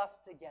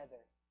stuff together.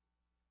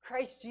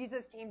 Christ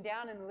Jesus came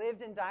down and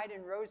lived and died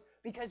and rose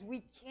because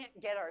we can't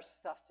get our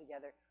stuff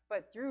together.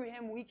 But through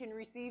him we can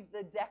receive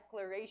the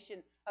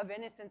declaration of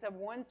innocence, of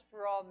once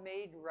for all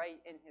made right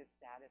in his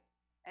status.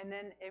 And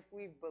then if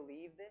we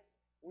believe this,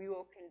 we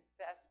will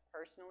confess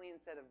personally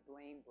instead of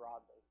blame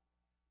broadly.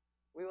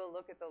 We will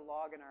look at the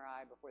log in our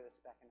eye before the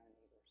speck in our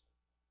neighbor's.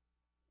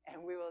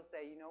 And we will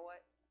say, you know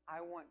what?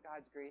 I want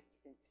God's grace to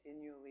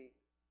continually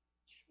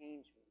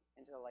change me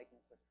into the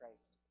likeness of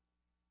Christ.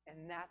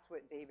 And that's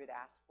what David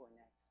asked for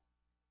next.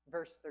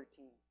 Verse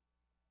 13.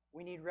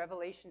 We need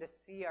revelation to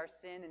see our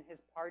sin and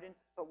his pardon,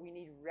 but we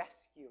need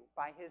rescue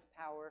by his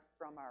power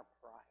from our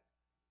pride.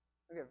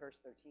 Look at verse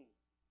 13.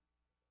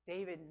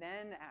 David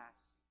then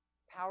asks,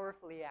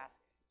 powerfully asks,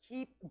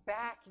 keep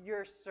back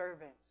your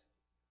servant.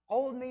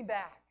 Hold me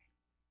back.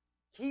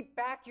 Keep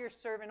back your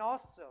servant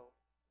also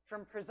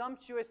from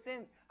presumptuous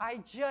sins. I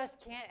just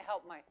can't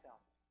help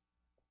myself.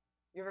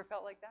 You ever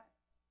felt like that?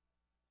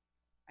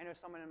 I know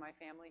someone in my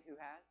family who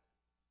has.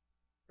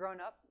 Growing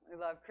up, we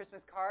love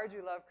Christmas cards,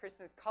 we love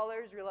Christmas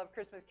colors, we love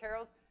Christmas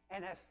carols,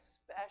 and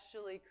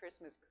especially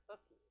Christmas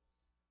cookies.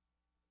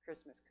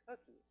 Christmas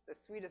cookies, the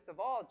sweetest of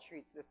all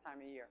treats this time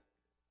of year.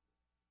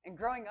 And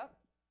growing up,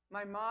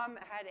 my mom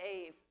had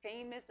a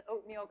famous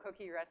oatmeal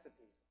cookie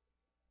recipe.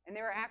 And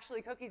they were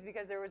actually cookies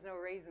because there was no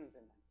raisins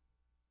in them.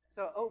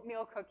 So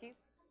oatmeal cookies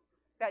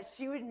that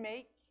she would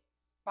make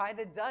by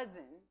the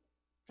dozen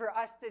for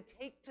us to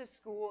take to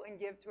school and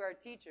give to our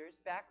teachers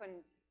back when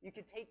you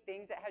could take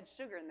things that had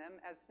sugar in them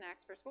as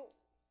snacks for school.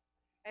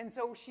 And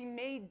so she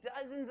made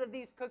dozens of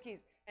these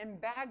cookies and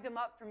bagged them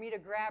up for me to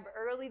grab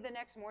early the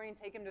next morning and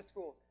take them to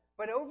school.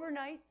 But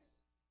overnight,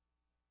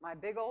 my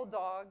big old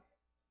dog,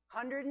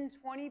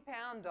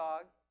 120-pound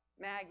dog,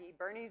 Maggie,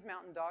 Bernie's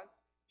mountain dog,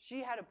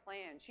 she had a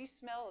plan. She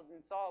smelled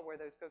and saw where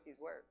those cookies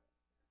were.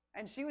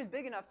 And she was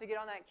big enough to get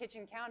on that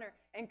kitchen counter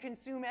and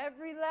consume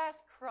every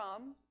last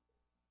crumb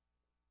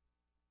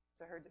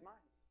to her demise.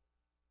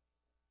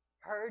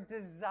 Her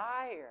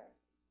desire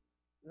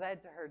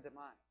led to her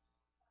demise.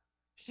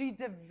 She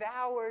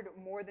devoured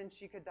more than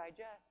she could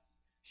digest.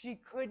 She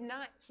could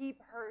not keep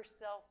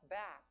herself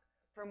back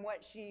from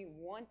what she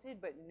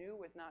wanted but knew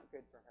was not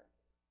good for her.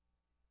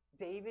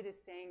 David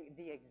is saying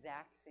the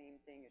exact same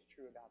thing is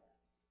true about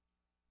us.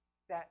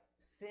 That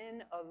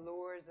sin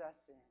allures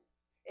us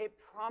in. It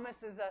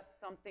promises us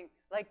something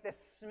like the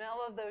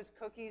smell of those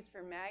cookies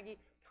for Maggie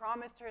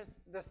promised her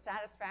the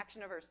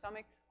satisfaction of her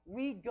stomach.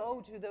 We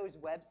go to those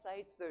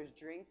websites, those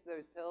drinks,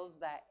 those pills,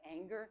 that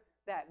anger,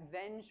 that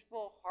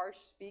vengeful, harsh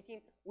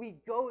speaking. We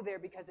go there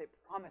because it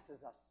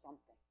promises us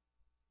something.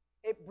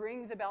 It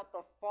brings about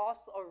the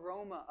false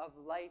aroma of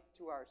life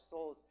to our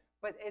souls,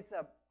 but it's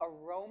an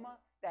aroma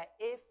that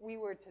if we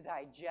were to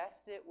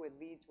digest it would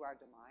lead to our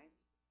demise.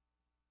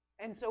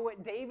 And so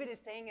what David is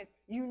saying is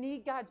you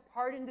need God's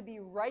pardon to be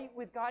right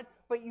with God,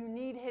 but you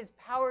need his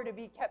power to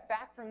be kept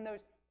back from those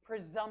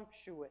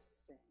presumptuous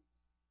sins.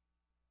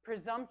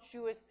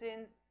 Presumptuous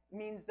sins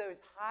means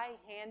those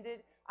high-handed,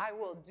 I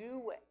will do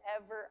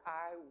whatever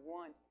I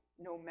want,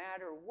 no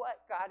matter what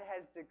God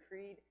has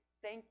decreed.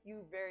 Thank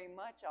you very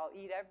much. I'll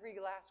eat every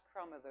last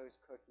crumb of those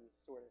cookies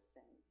sort of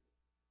sins.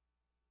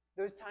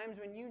 Those times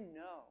when you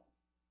know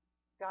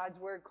God's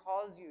word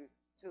calls you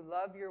to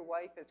love your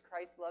wife as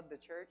Christ loved the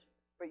church,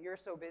 but you're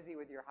so busy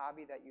with your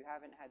hobby that you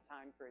haven't had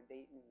time for a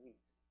date in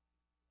weeks.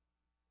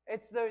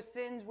 It's those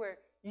sins where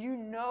you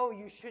know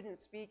you shouldn't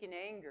speak in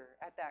anger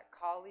at that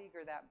colleague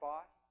or that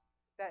boss,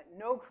 that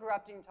no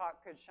corrupting talk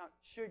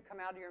should come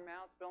out of your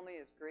mouth, but only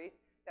as grace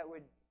that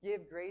would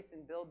give grace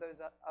and build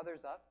those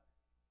others up,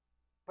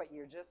 but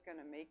you're just going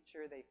to make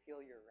sure they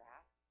feel your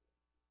wrath.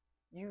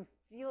 You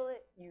feel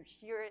it, you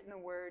hear it in the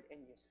word,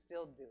 and you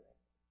still do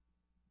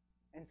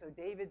it. And so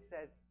David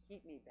says,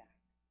 keep me back.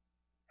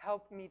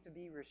 Help me to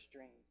be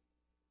restrained.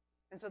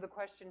 And so the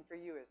question for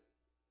you is,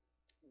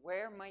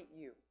 where might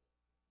you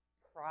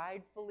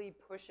pridefully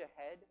push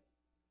ahead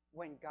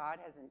when God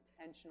has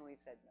intentionally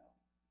said no?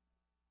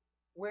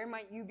 Where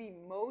might you be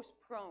most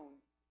prone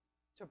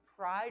to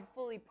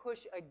pridefully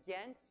push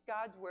against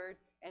God's word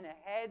and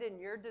ahead in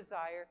your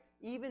desire,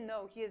 even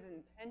though he has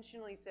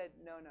intentionally said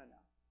no, no, no?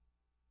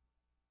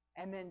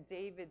 And then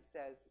David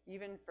says,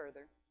 even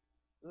further,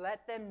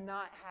 let them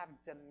not have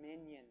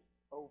dominion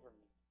over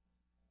me.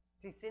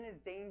 See, sin is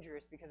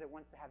dangerous because it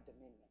wants to have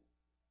dominion.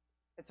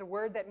 It's a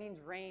word that means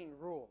reign,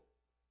 rule.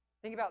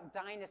 Think about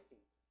dynasty,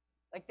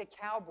 like the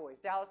Cowboys,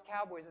 Dallas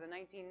Cowboys of the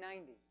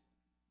 1990s,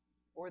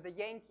 or the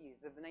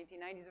Yankees of the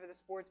 1990s of the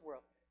sports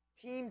world.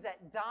 Teams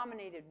that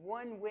dominated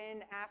one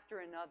win after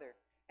another.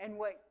 And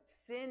what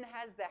sin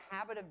has the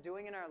habit of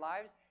doing in our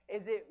lives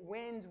is it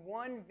wins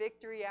one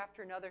victory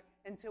after another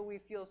until we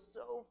feel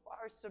so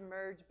far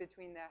submerged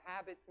between the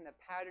habits and the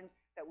patterns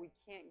that we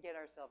can't get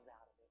ourselves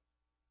out of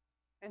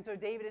it. And so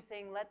David is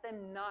saying, let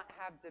them not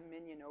have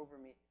dominion over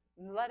me.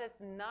 Let us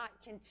not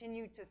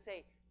continue to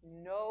say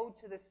no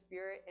to the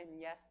Spirit and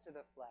yes to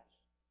the flesh.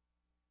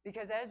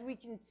 Because as we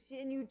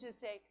continue to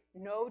say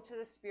no to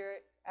the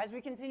Spirit, as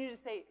we continue to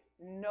say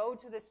no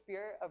to the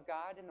Spirit of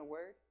God in the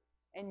Word,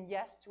 and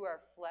yes to our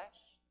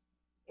flesh,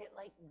 it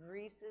like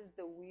greases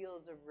the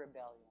wheels of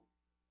rebellion.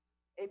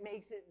 It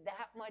makes it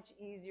that much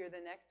easier the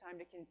next time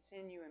to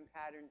continue in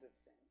patterns of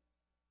sin.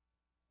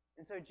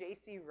 And so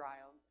J.C.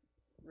 Ryle,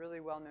 really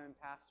well-known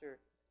pastor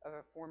of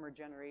a former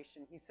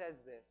generation, he says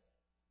this.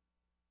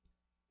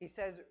 He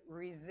says,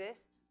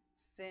 resist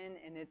sin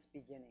in its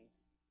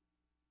beginnings.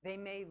 They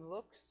may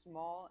look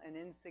small and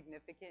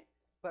insignificant,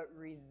 but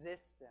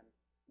resist them.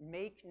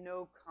 Make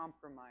no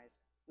compromise.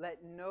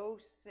 Let no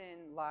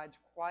sin lodge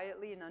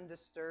quietly and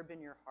undisturbed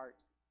in your heart.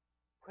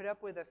 Put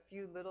up with a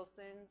few little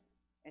sins,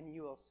 and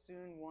you will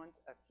soon want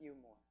a few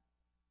more.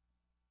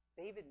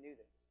 David knew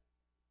this.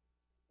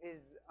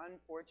 His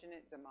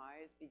unfortunate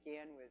demise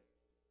began with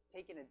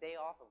taking a day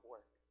off of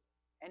work.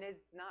 And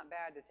it's not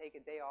bad to take a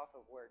day off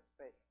of work,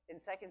 but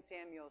in 2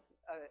 Samuel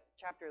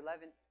chapter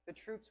 11, the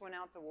troops went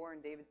out to war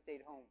and David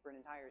stayed home for an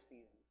entire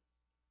season.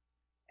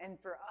 And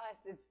for us,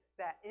 it's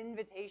that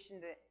invitation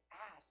to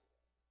ask,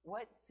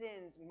 what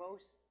sins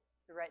most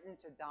threaten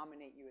to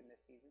dominate you in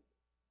this season?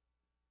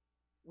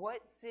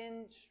 What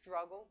sin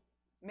struggle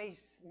may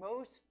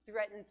most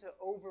threaten to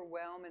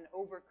overwhelm and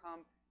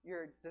overcome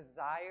your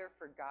desire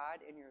for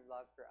God and your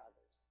love for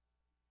others?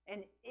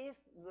 And if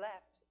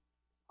left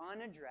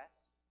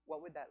unaddressed,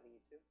 what would that lead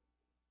to?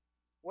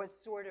 What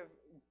sort of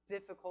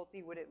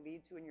difficulty would it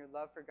lead to in your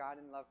love for God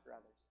and love for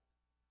others?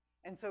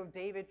 And so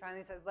David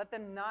finally says, let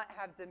them not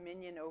have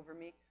dominion over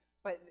me,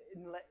 but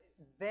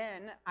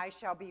then I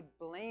shall be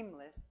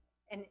blameless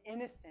and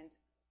innocent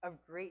of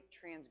great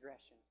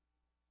transgression.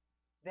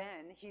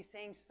 Then he's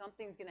saying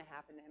something's going to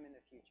happen to him in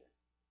the future.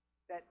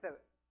 That the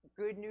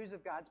good news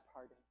of God's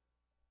pardon,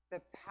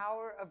 the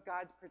power of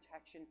God's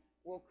protection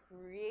will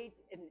create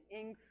an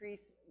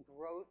increased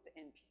growth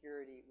and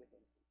purity within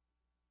him.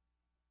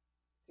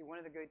 See, one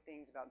of the good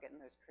things about getting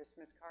those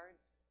Christmas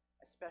cards,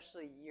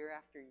 especially year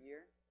after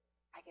year,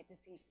 I get to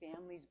see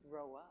families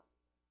grow up.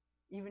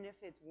 Even if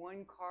it's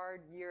one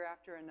card year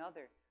after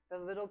another, the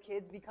little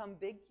kids become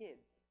big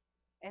kids,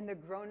 and the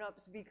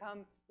grown-ups become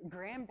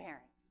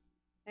grandparents.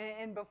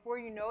 And before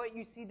you know it,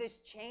 you see this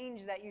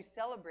change that you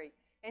celebrate.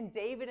 And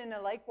David, in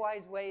a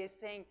likewise way, is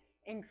saying,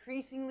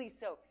 increasingly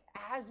so,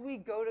 as we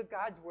go to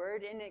God's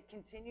word and it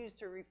continues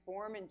to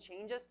reform and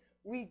change us,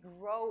 we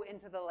grow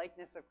into the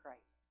likeness of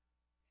Christ.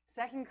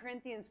 2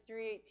 Corinthians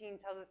 3:18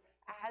 tells us,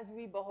 as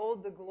we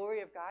behold the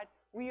glory of God,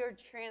 we are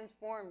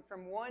transformed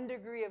from one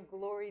degree of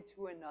glory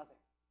to another.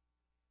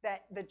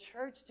 That the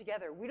church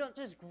together, we don't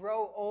just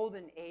grow old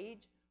in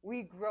age,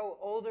 we grow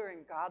older in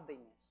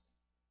godliness.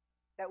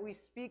 That we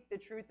speak the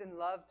truth in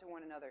love to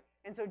one another.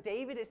 And so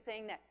David is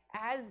saying that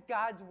as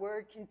God's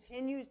word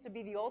continues to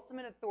be the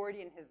ultimate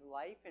authority in his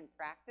life and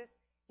practice,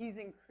 he's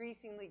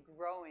increasingly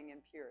growing in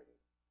purity.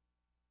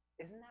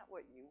 Isn't that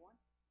what you want?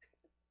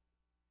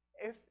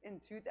 If in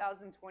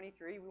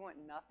 2023 we want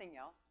nothing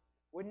else,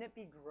 wouldn't it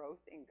be growth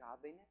in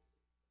godliness?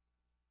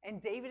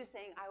 And David is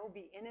saying, I will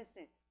be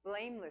innocent,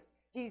 blameless.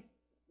 He's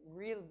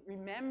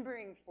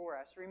remembering for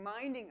us,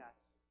 reminding us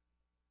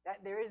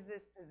that there is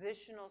this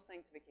positional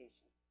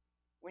sanctification.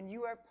 When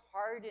you are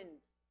pardoned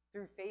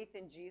through faith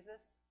in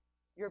Jesus,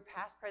 your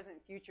past, present,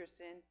 future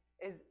sin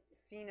is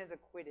seen as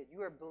acquitted.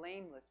 You are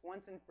blameless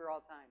once and for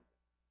all time.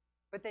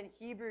 But then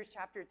Hebrews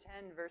chapter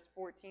 10, verse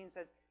 14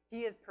 says,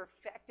 he has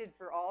perfected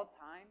for all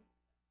time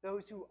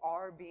those who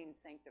are being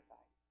sanctified.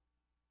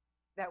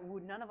 That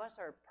none of us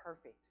are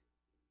perfect.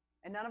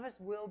 And none of us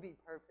will be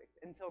perfect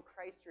until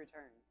Christ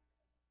returns.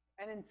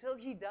 And until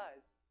he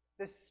does,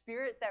 the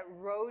Spirit that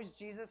rose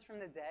Jesus from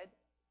the dead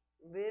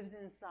lives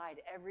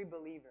inside every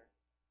believer.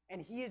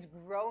 And he is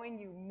growing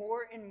you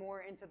more and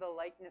more into the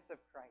likeness of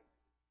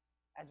Christ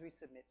as we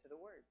submit to the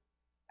word,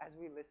 as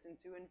we listen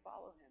to and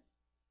follow him.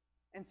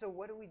 And so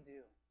what do we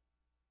do?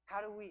 How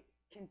do we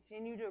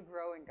continue to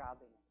grow in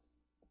godliness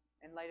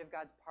in light of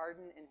God's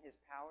pardon and his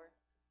power?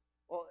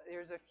 Well,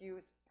 there's a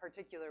few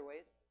particular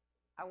ways.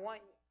 I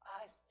want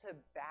us to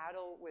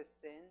battle with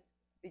sin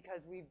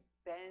because we've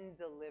been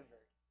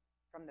delivered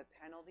from the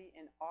penalty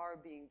and are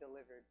being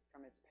delivered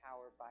from its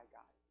power by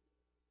God.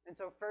 And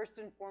so first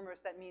and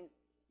foremost, that means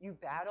you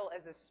battle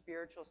as a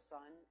spiritual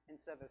son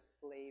instead of a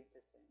slave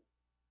to sin.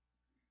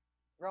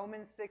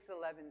 Romans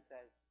 6:11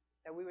 says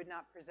that we would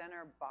not present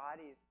our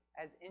bodies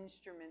as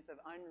instruments of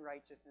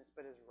unrighteousness,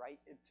 but as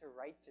to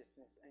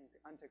righteousness and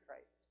unto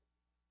Christ.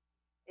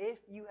 If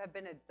you have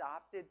been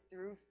adopted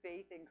through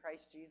faith in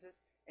Christ Jesus,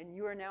 and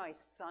you are now a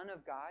son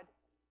of God,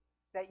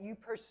 that you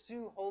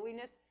pursue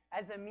holiness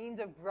as a means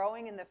of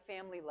growing in the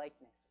family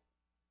likeness.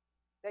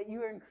 That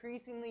you are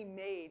increasingly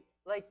made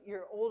like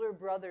your older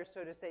brother,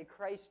 so to say,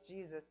 Christ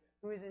Jesus,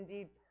 who is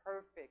indeed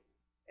perfect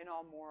in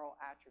all moral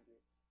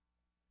attributes.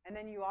 And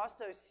then you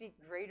also seek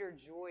greater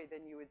joy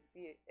than you would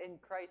see in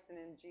Christ and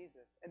in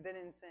Jesus, and than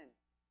in sin.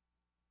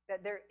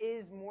 That there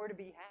is more to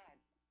be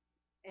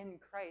had in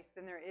Christ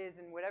than there is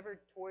in whatever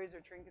toys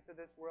or trinkets of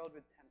this world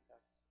would tempt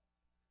us.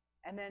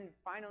 And then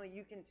finally,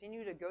 you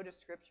continue to go to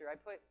Scripture. I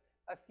put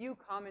a few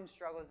common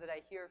struggles that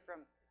I hear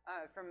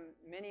from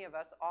many of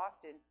us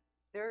often.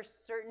 There are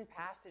certain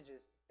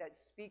passages that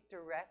speak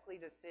directly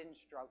to sin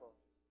struggles,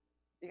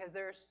 because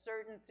there are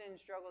certain sin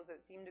struggles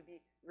that seem to be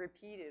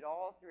repeated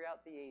all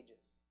throughout the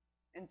ages.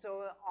 And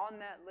so on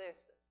that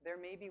list, there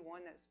may be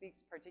one that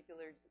speaks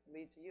particularly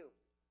to you.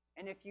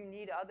 And if you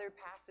need other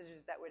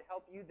passages that would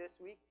help you this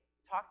week,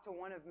 talk to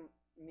one of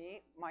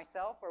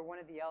myself, or one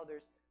of the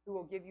elders who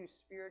will give you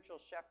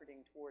spiritual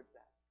shepherding towards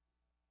that.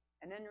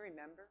 And then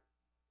remember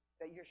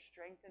that you're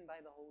strengthened by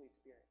the Holy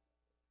Spirit,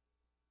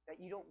 that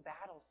you don't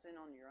battle sin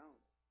on your own,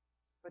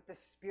 but the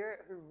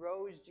Spirit who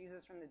rose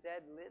Jesus from the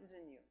dead lives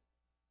in you.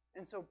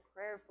 And so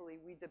prayerfully,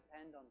 we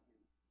depend on him.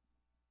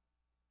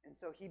 And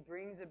so he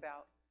brings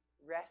about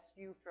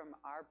rescue from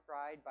our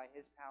pride by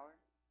his power.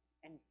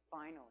 And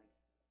finally,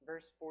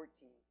 verse 14,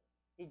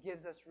 he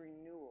gives us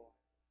renewal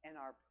and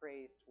our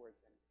praise towards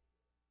him.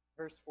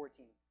 Verse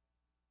 14,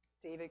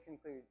 David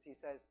concludes. He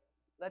says,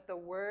 "Let the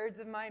words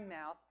of my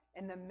mouth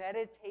and the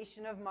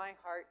meditation of my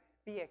heart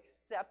be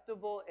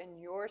acceptable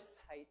in your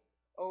sight,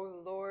 O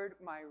Lord,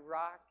 my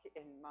rock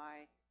and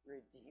my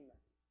redeemer."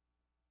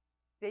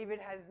 David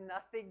has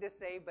nothing to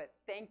say but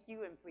thank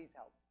you and please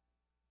help.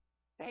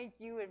 Thank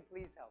you and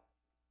please help.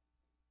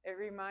 It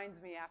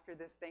reminds me after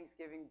this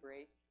Thanksgiving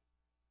break,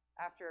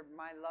 after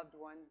my loved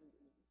ones,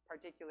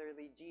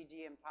 particularly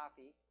Gigi and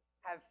Poppy,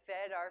 have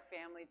fed our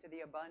family to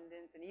the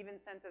abundance and even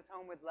sent us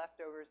home with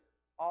leftovers,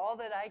 all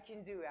that I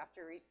can do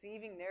after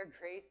receiving their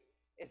grace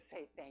is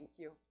say thank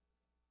you.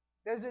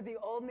 Those are the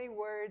only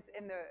words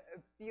and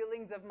the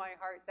feelings of my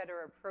heart that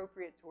are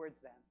appropriate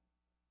towards them.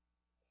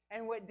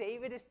 And what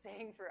David is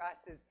saying for us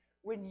is,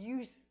 when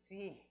you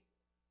see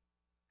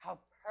how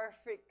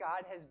perfect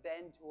God has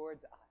been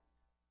towards us,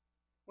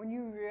 when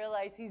you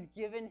realize he's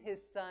given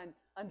his son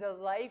unto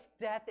life,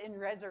 death, and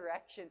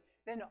resurrection,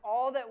 then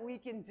all that we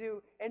can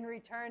do in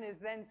return is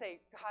then say,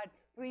 God,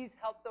 please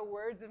help the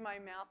words of my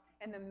mouth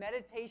and the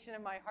meditation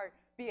of my heart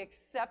be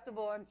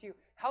acceptable unto you.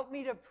 Help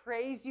me to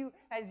praise you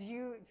as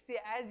you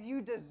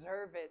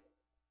deserve it.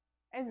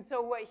 And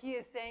so what he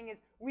is saying is,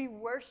 we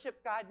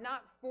worship God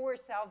not for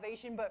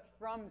salvation, but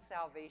from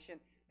salvation.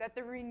 That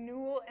the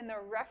renewal and the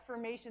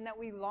reformation that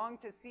we long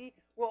to see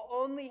will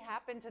only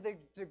happen to the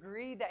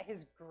degree that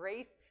his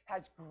grace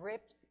has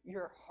gripped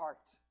your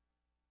heart.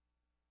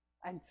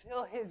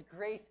 Until his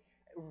grace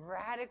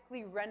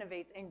radically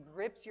renovates and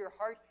grips your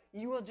heart,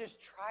 you will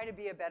just try to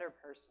be a better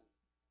person.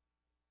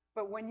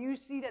 But when you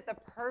see that the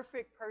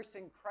perfect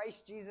person,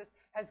 Christ Jesus,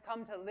 has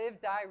come to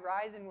live, die,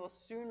 rise, and will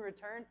soon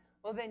return,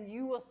 well, then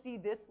you will see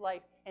this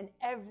life and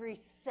every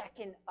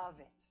second of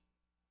it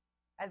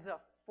as a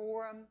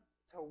forum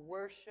to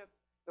worship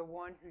the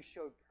one who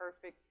showed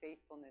perfect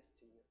faithfulness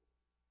to you.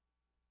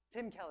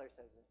 Tim Keller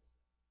says this.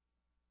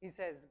 He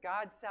says,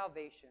 God's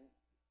salvation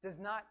does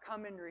not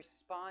come in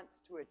response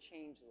to a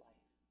changed life.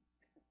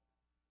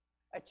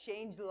 A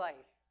changed life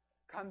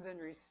comes in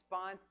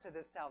response to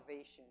the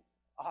salvation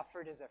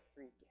offered as a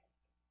free gift.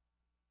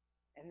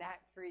 And that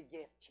free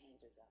gift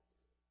changes us.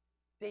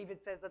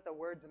 David says, let the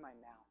words of my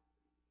mouth,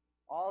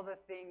 all the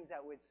things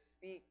that would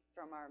speak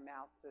from our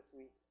mouths this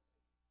week,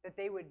 that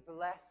they would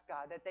bless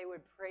God, that they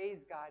would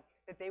praise God,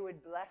 that they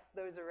would bless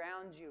those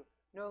around you,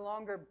 no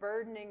longer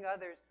burdening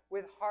others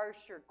with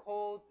harsh or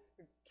cold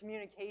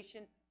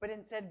communication, but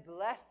instead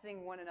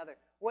blessing one another.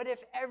 What if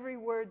every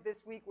word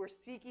this week were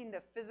seeking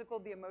the physical,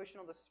 the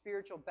emotional, the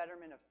spiritual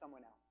betterment of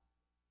someone else?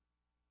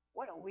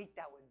 What a week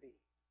that would be.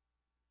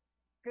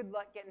 Good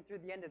luck getting through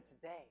the end of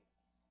today.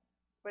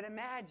 But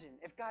imagine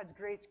if God's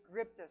grace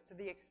gripped us to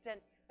the extent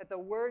that the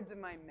words of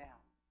my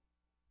mouth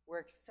were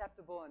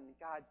acceptable in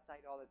God's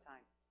sight all the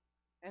time.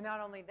 And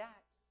not only that,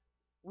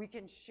 we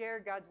can share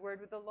God's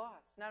word with the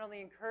lost, not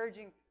only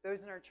encouraging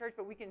those in our church,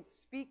 but we can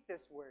speak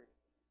this word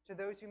to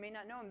those who may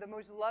not know him. The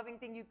most loving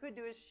thing you could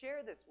do is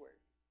share this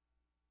word.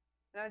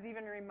 And I was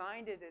even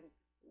reminded in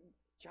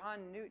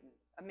John Newton,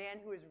 a man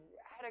who was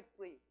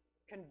radically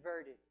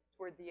converted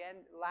toward the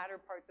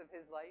latter parts of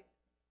his life.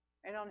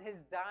 And on his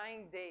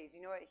dying days,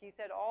 you know what? He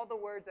said all the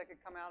words that could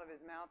come out of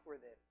his mouth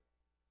were this: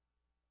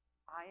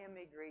 I am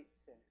a great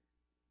sinner.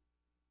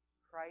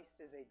 Christ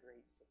is a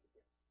great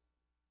Savior.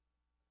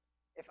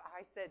 If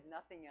I said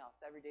nothing else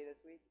every day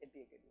this week, it'd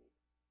be a good week.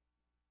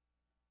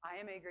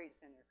 I am a great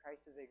sinner.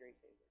 Christ is a great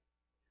Savior.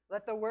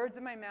 Let the words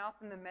of my mouth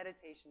and the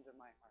meditations of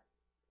my heart,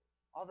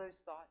 all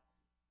those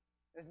thoughts,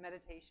 those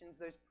meditations,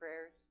 those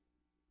prayers,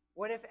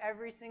 what if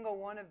every single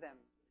one of them,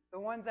 the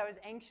ones I was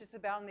anxious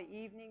about in the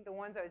evening, the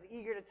ones I was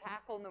eager to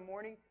tackle in the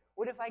morning,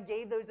 what if I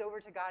gave those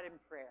over to God in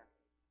prayer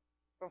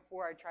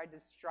before I tried to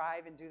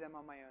strive and do them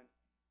on my own?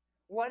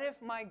 What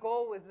if my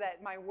goal was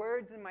that my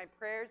words and my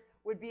prayers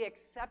would be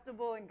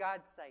acceptable in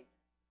God's sight?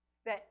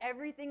 That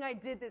everything I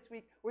did this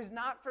week was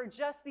not for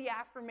just the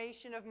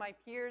affirmation of my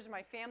peers,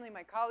 my family,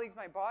 my colleagues,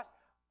 my boss,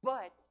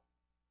 but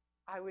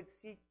I would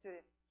seek to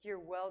hear,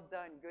 well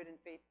done, good and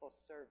faithful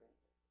servant,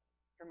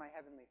 from my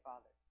Heavenly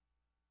Father.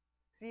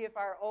 See, if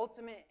our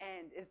ultimate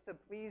end is to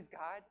please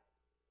God,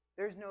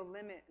 there's no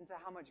limit into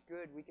how much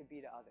good we could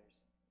be to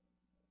others.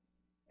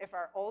 If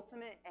our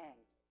ultimate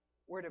end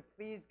were to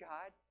please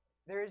God,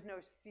 there is no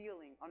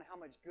ceiling on how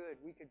much good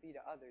we could be to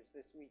others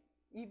this week,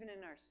 even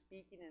in our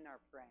speaking and our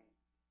praying,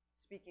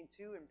 speaking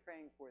to and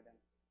praying for them.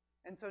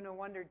 And so no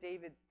wonder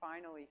David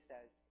finally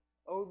says,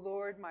 O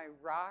Lord, my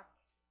rock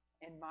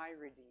and my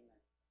redeemer.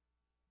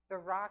 The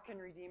rock and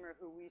redeemer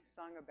who we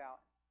sung about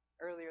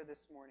earlier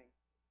this morning.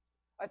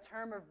 A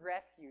term of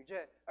refuge.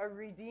 A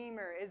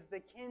redeemer is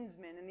the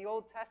kinsman in the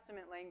Old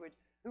Testament language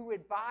who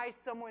would buy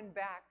someone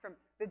back from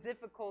the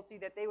difficulty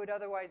that they would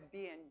otherwise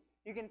be in.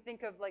 You can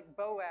think of like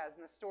Boaz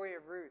in the story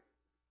of Ruth.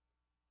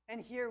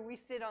 And here we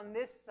sit on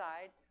this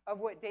side of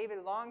what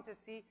David longed to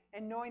see,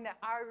 and knowing that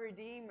our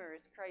Redeemer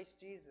is Christ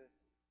Jesus.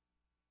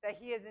 That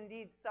he has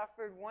indeed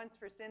suffered once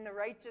for sin, the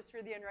righteous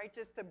for the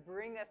unrighteous, to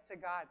bring us to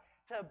God,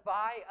 to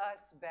buy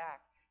us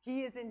back.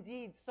 He is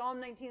indeed, Psalm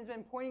 19 has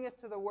been pointing us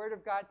to the Word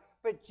of God,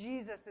 but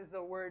Jesus is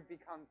the Word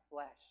become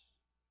flesh.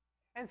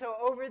 And so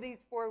over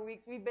these 4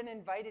 weeks, we've been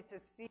invited to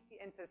see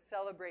and to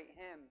celebrate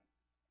him.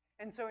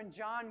 And so in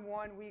John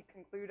 1, we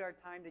conclude our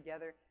time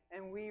together,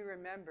 and we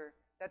remember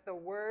that the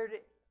Word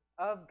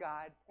of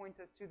God points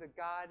us to the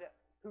God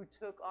who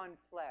took on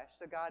flesh,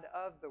 the God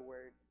of the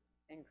Word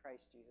in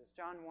Christ Jesus.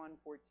 John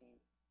 1:14.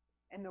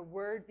 And the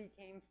Word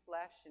became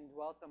flesh and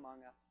dwelt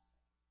among us,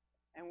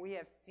 and we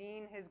have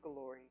seen his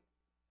glory.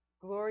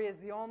 Glory as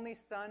the only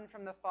Son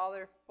from the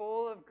Father,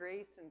 full of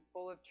grace and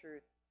full of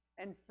truth.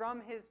 And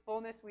from his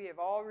fullness we have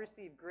all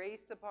received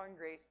grace upon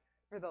grace,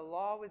 for the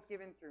law was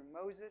given through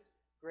Moses,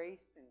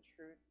 grace and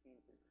truth came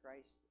through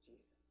Christ Jesus.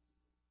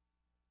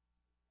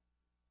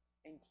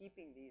 In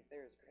keeping these,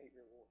 there is great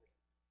reward.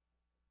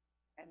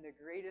 And the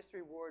greatest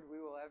reward we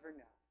will ever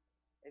know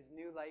is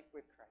new life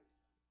with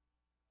Christ.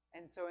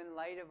 And so in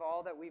light of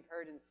all that we've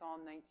heard in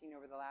Psalm 19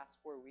 over the last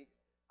 4 weeks,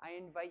 I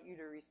invite you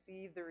to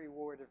receive the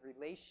reward of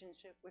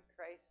relationship with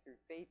Christ through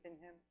faith in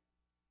him,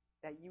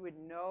 that you would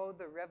know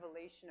the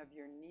revelation of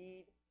your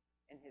need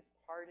and his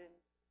pardon,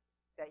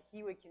 that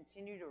he would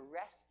continue to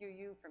rescue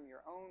you from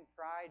your own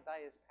pride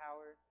by his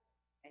power,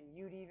 and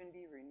you'd even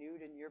be renewed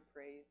in your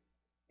praise,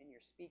 in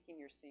your speaking,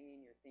 your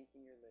singing, your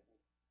thinking, your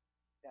living,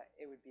 that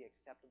it would be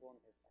acceptable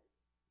in his sight.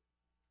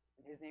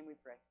 In his name we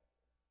pray.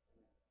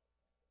 Amen.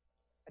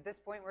 At this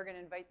point, we're going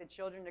to invite the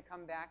children to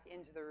come back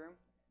into the room.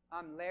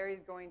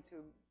 Larry's going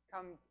to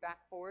come back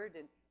forward,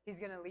 and he's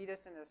going to lead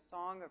us in a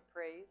song of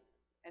praise.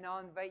 And I'll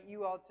invite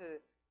you all to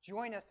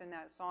join us in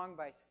that song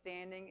by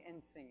standing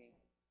and singing.